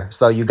extra year.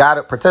 So you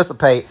gotta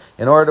participate.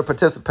 In order to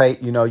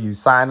participate, you know, you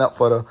sign up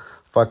for the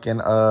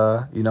fucking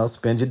you know,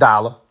 spend your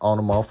dollar on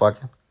the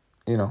motherfucking,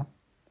 you know,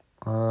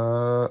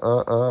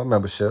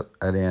 membership,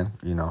 and then,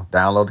 you know,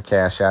 download the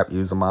Cash App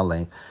using my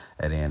link,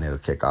 and then it'll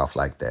kick off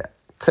like that.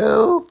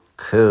 Cool.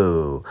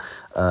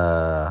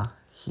 Yeah.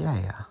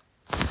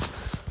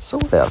 So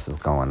what else is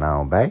going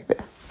on, baby?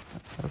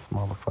 That's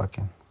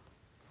motherfucking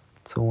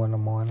 2 in the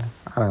morning.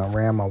 I done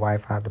ran my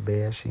wife out of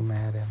bed. She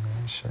mad at me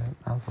and shit.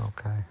 That's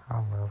okay. I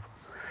love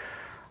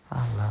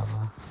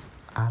her.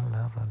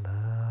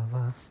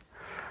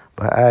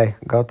 But hey,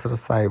 go to the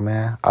site,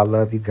 man. I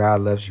love you.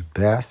 God loves you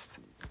best.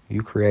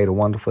 You create a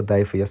wonderful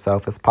day for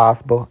yourself. It's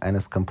possible, and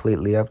it's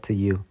completely up to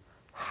you.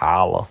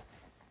 Holla.